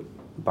just do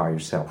it by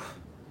yourself.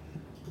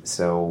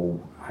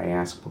 So I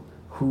ask,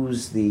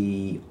 who's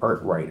the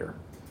art writer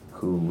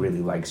who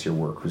really likes your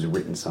work, who's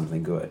written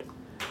something good?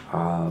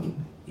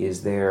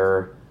 Is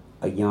there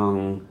a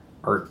young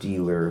art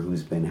dealer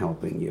who's been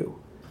helping you?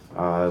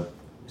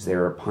 Is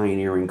there a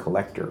pioneering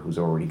collector who's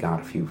already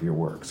got a few of your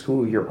works?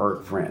 Who are your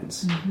art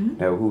friends?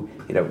 Going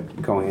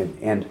in,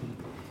 and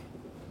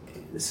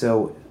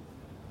so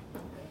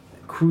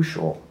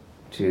crucial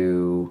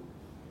to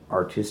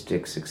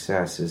artistic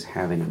success is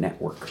having a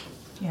network.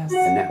 Yes.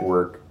 A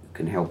network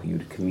can help you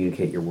to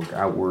communicate your work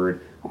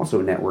outward. Also,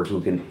 a network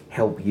who can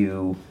help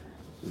you,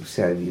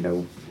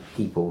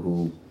 people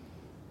who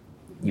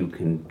you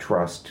can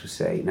trust to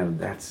say, no,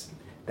 that's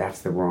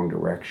the wrong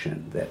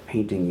direction. That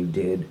painting you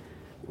did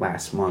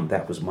last month,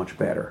 that was much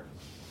better.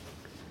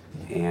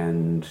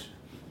 And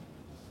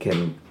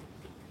can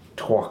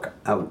talk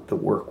out the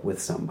work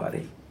with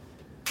somebody.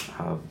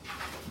 Of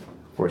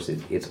course,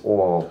 it's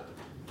all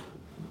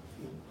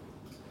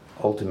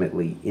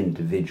ultimately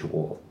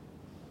individual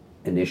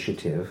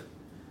initiative,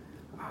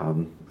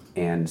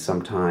 and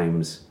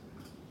sometimes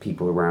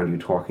people around you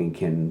talking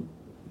can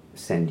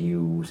send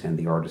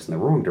the artist in the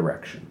wrong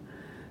direction.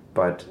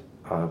 But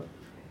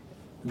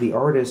the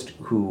artist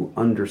who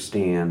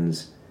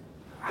understands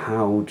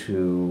how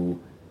to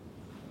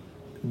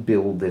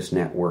build this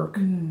network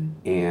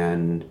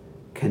and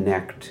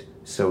connect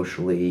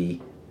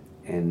socially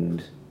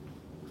and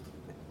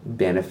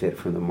benefit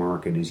from the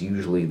market is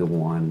usually the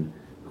one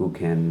who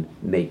can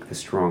make the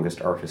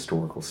strongest art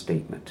historical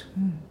statement.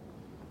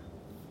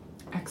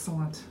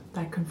 Excellent.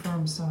 That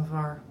confirms some of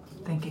our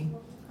thinking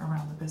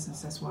around the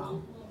business as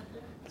well.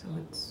 So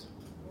it's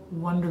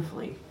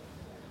wonderfully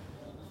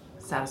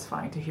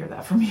satisfying to hear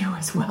that from you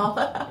as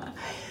well.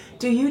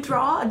 Do you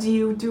draw? Do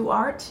you do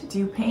art? Do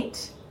you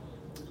paint?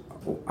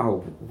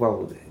 Oh,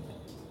 well,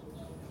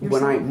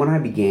 Yourself? when I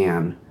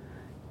began,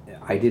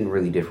 I didn't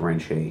really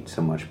differentiate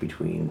so much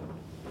between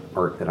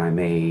art that I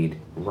made,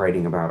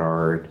 writing about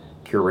art,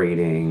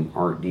 curating,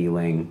 art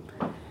dealing.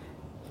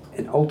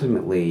 And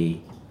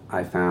ultimately,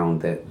 I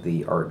found that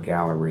the art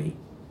gallery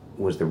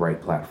was the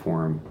right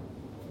platform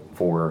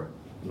for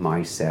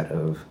my set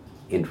of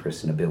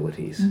interests and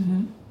abilities.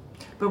 Mm-hmm.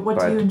 But what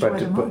do you enjoy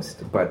the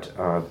most? But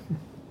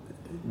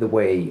the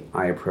way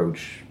I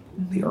approach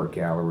the art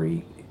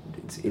gallery,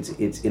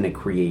 it's in a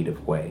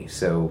creative way.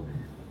 So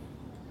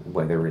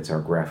whether it's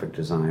our graphic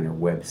design or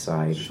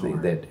website,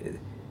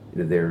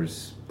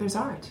 there's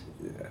art.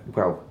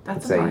 Well,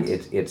 That's say an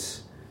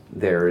art.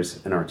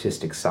 there's an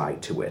artistic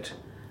side to it.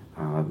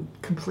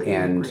 Completely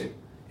and agree.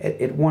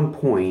 At one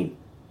point,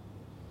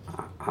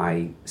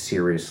 I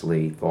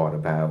seriously thought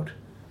about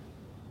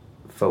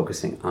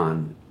focusing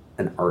on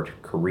an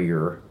art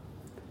career,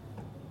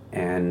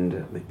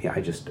 and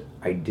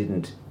I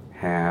didn't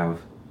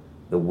have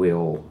the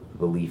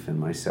belief in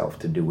myself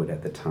to do it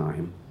at the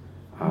time.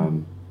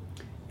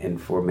 And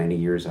for many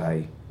years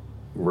I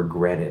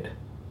regretted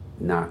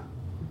not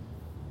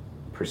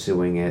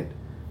pursuing it,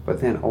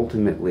 but then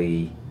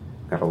ultimately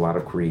got a lot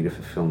of creative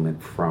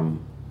fulfillment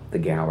from the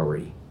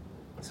gallery,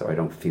 so I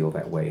don't feel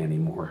that way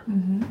anymore.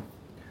 Mm-hmm.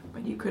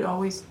 But you could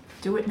always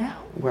do it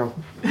now. Well,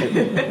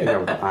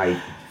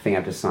 I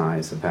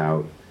fantasize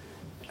about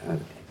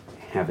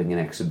having an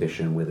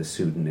exhibition with a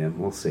pseudonym.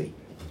 We'll see.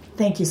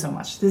 Thank you so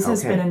much. This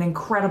has Okay. been an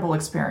incredible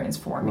experience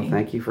for me. Well,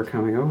 thank you for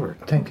coming over.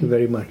 Thank you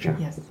very much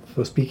Yes.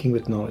 for speaking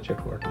with Knowledge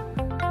at Wharton.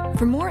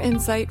 For more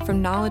insight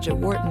from Knowledge at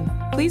Wharton,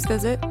 please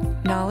visit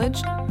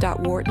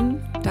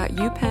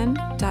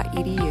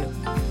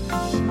knowledge.wharton.upenn.edu.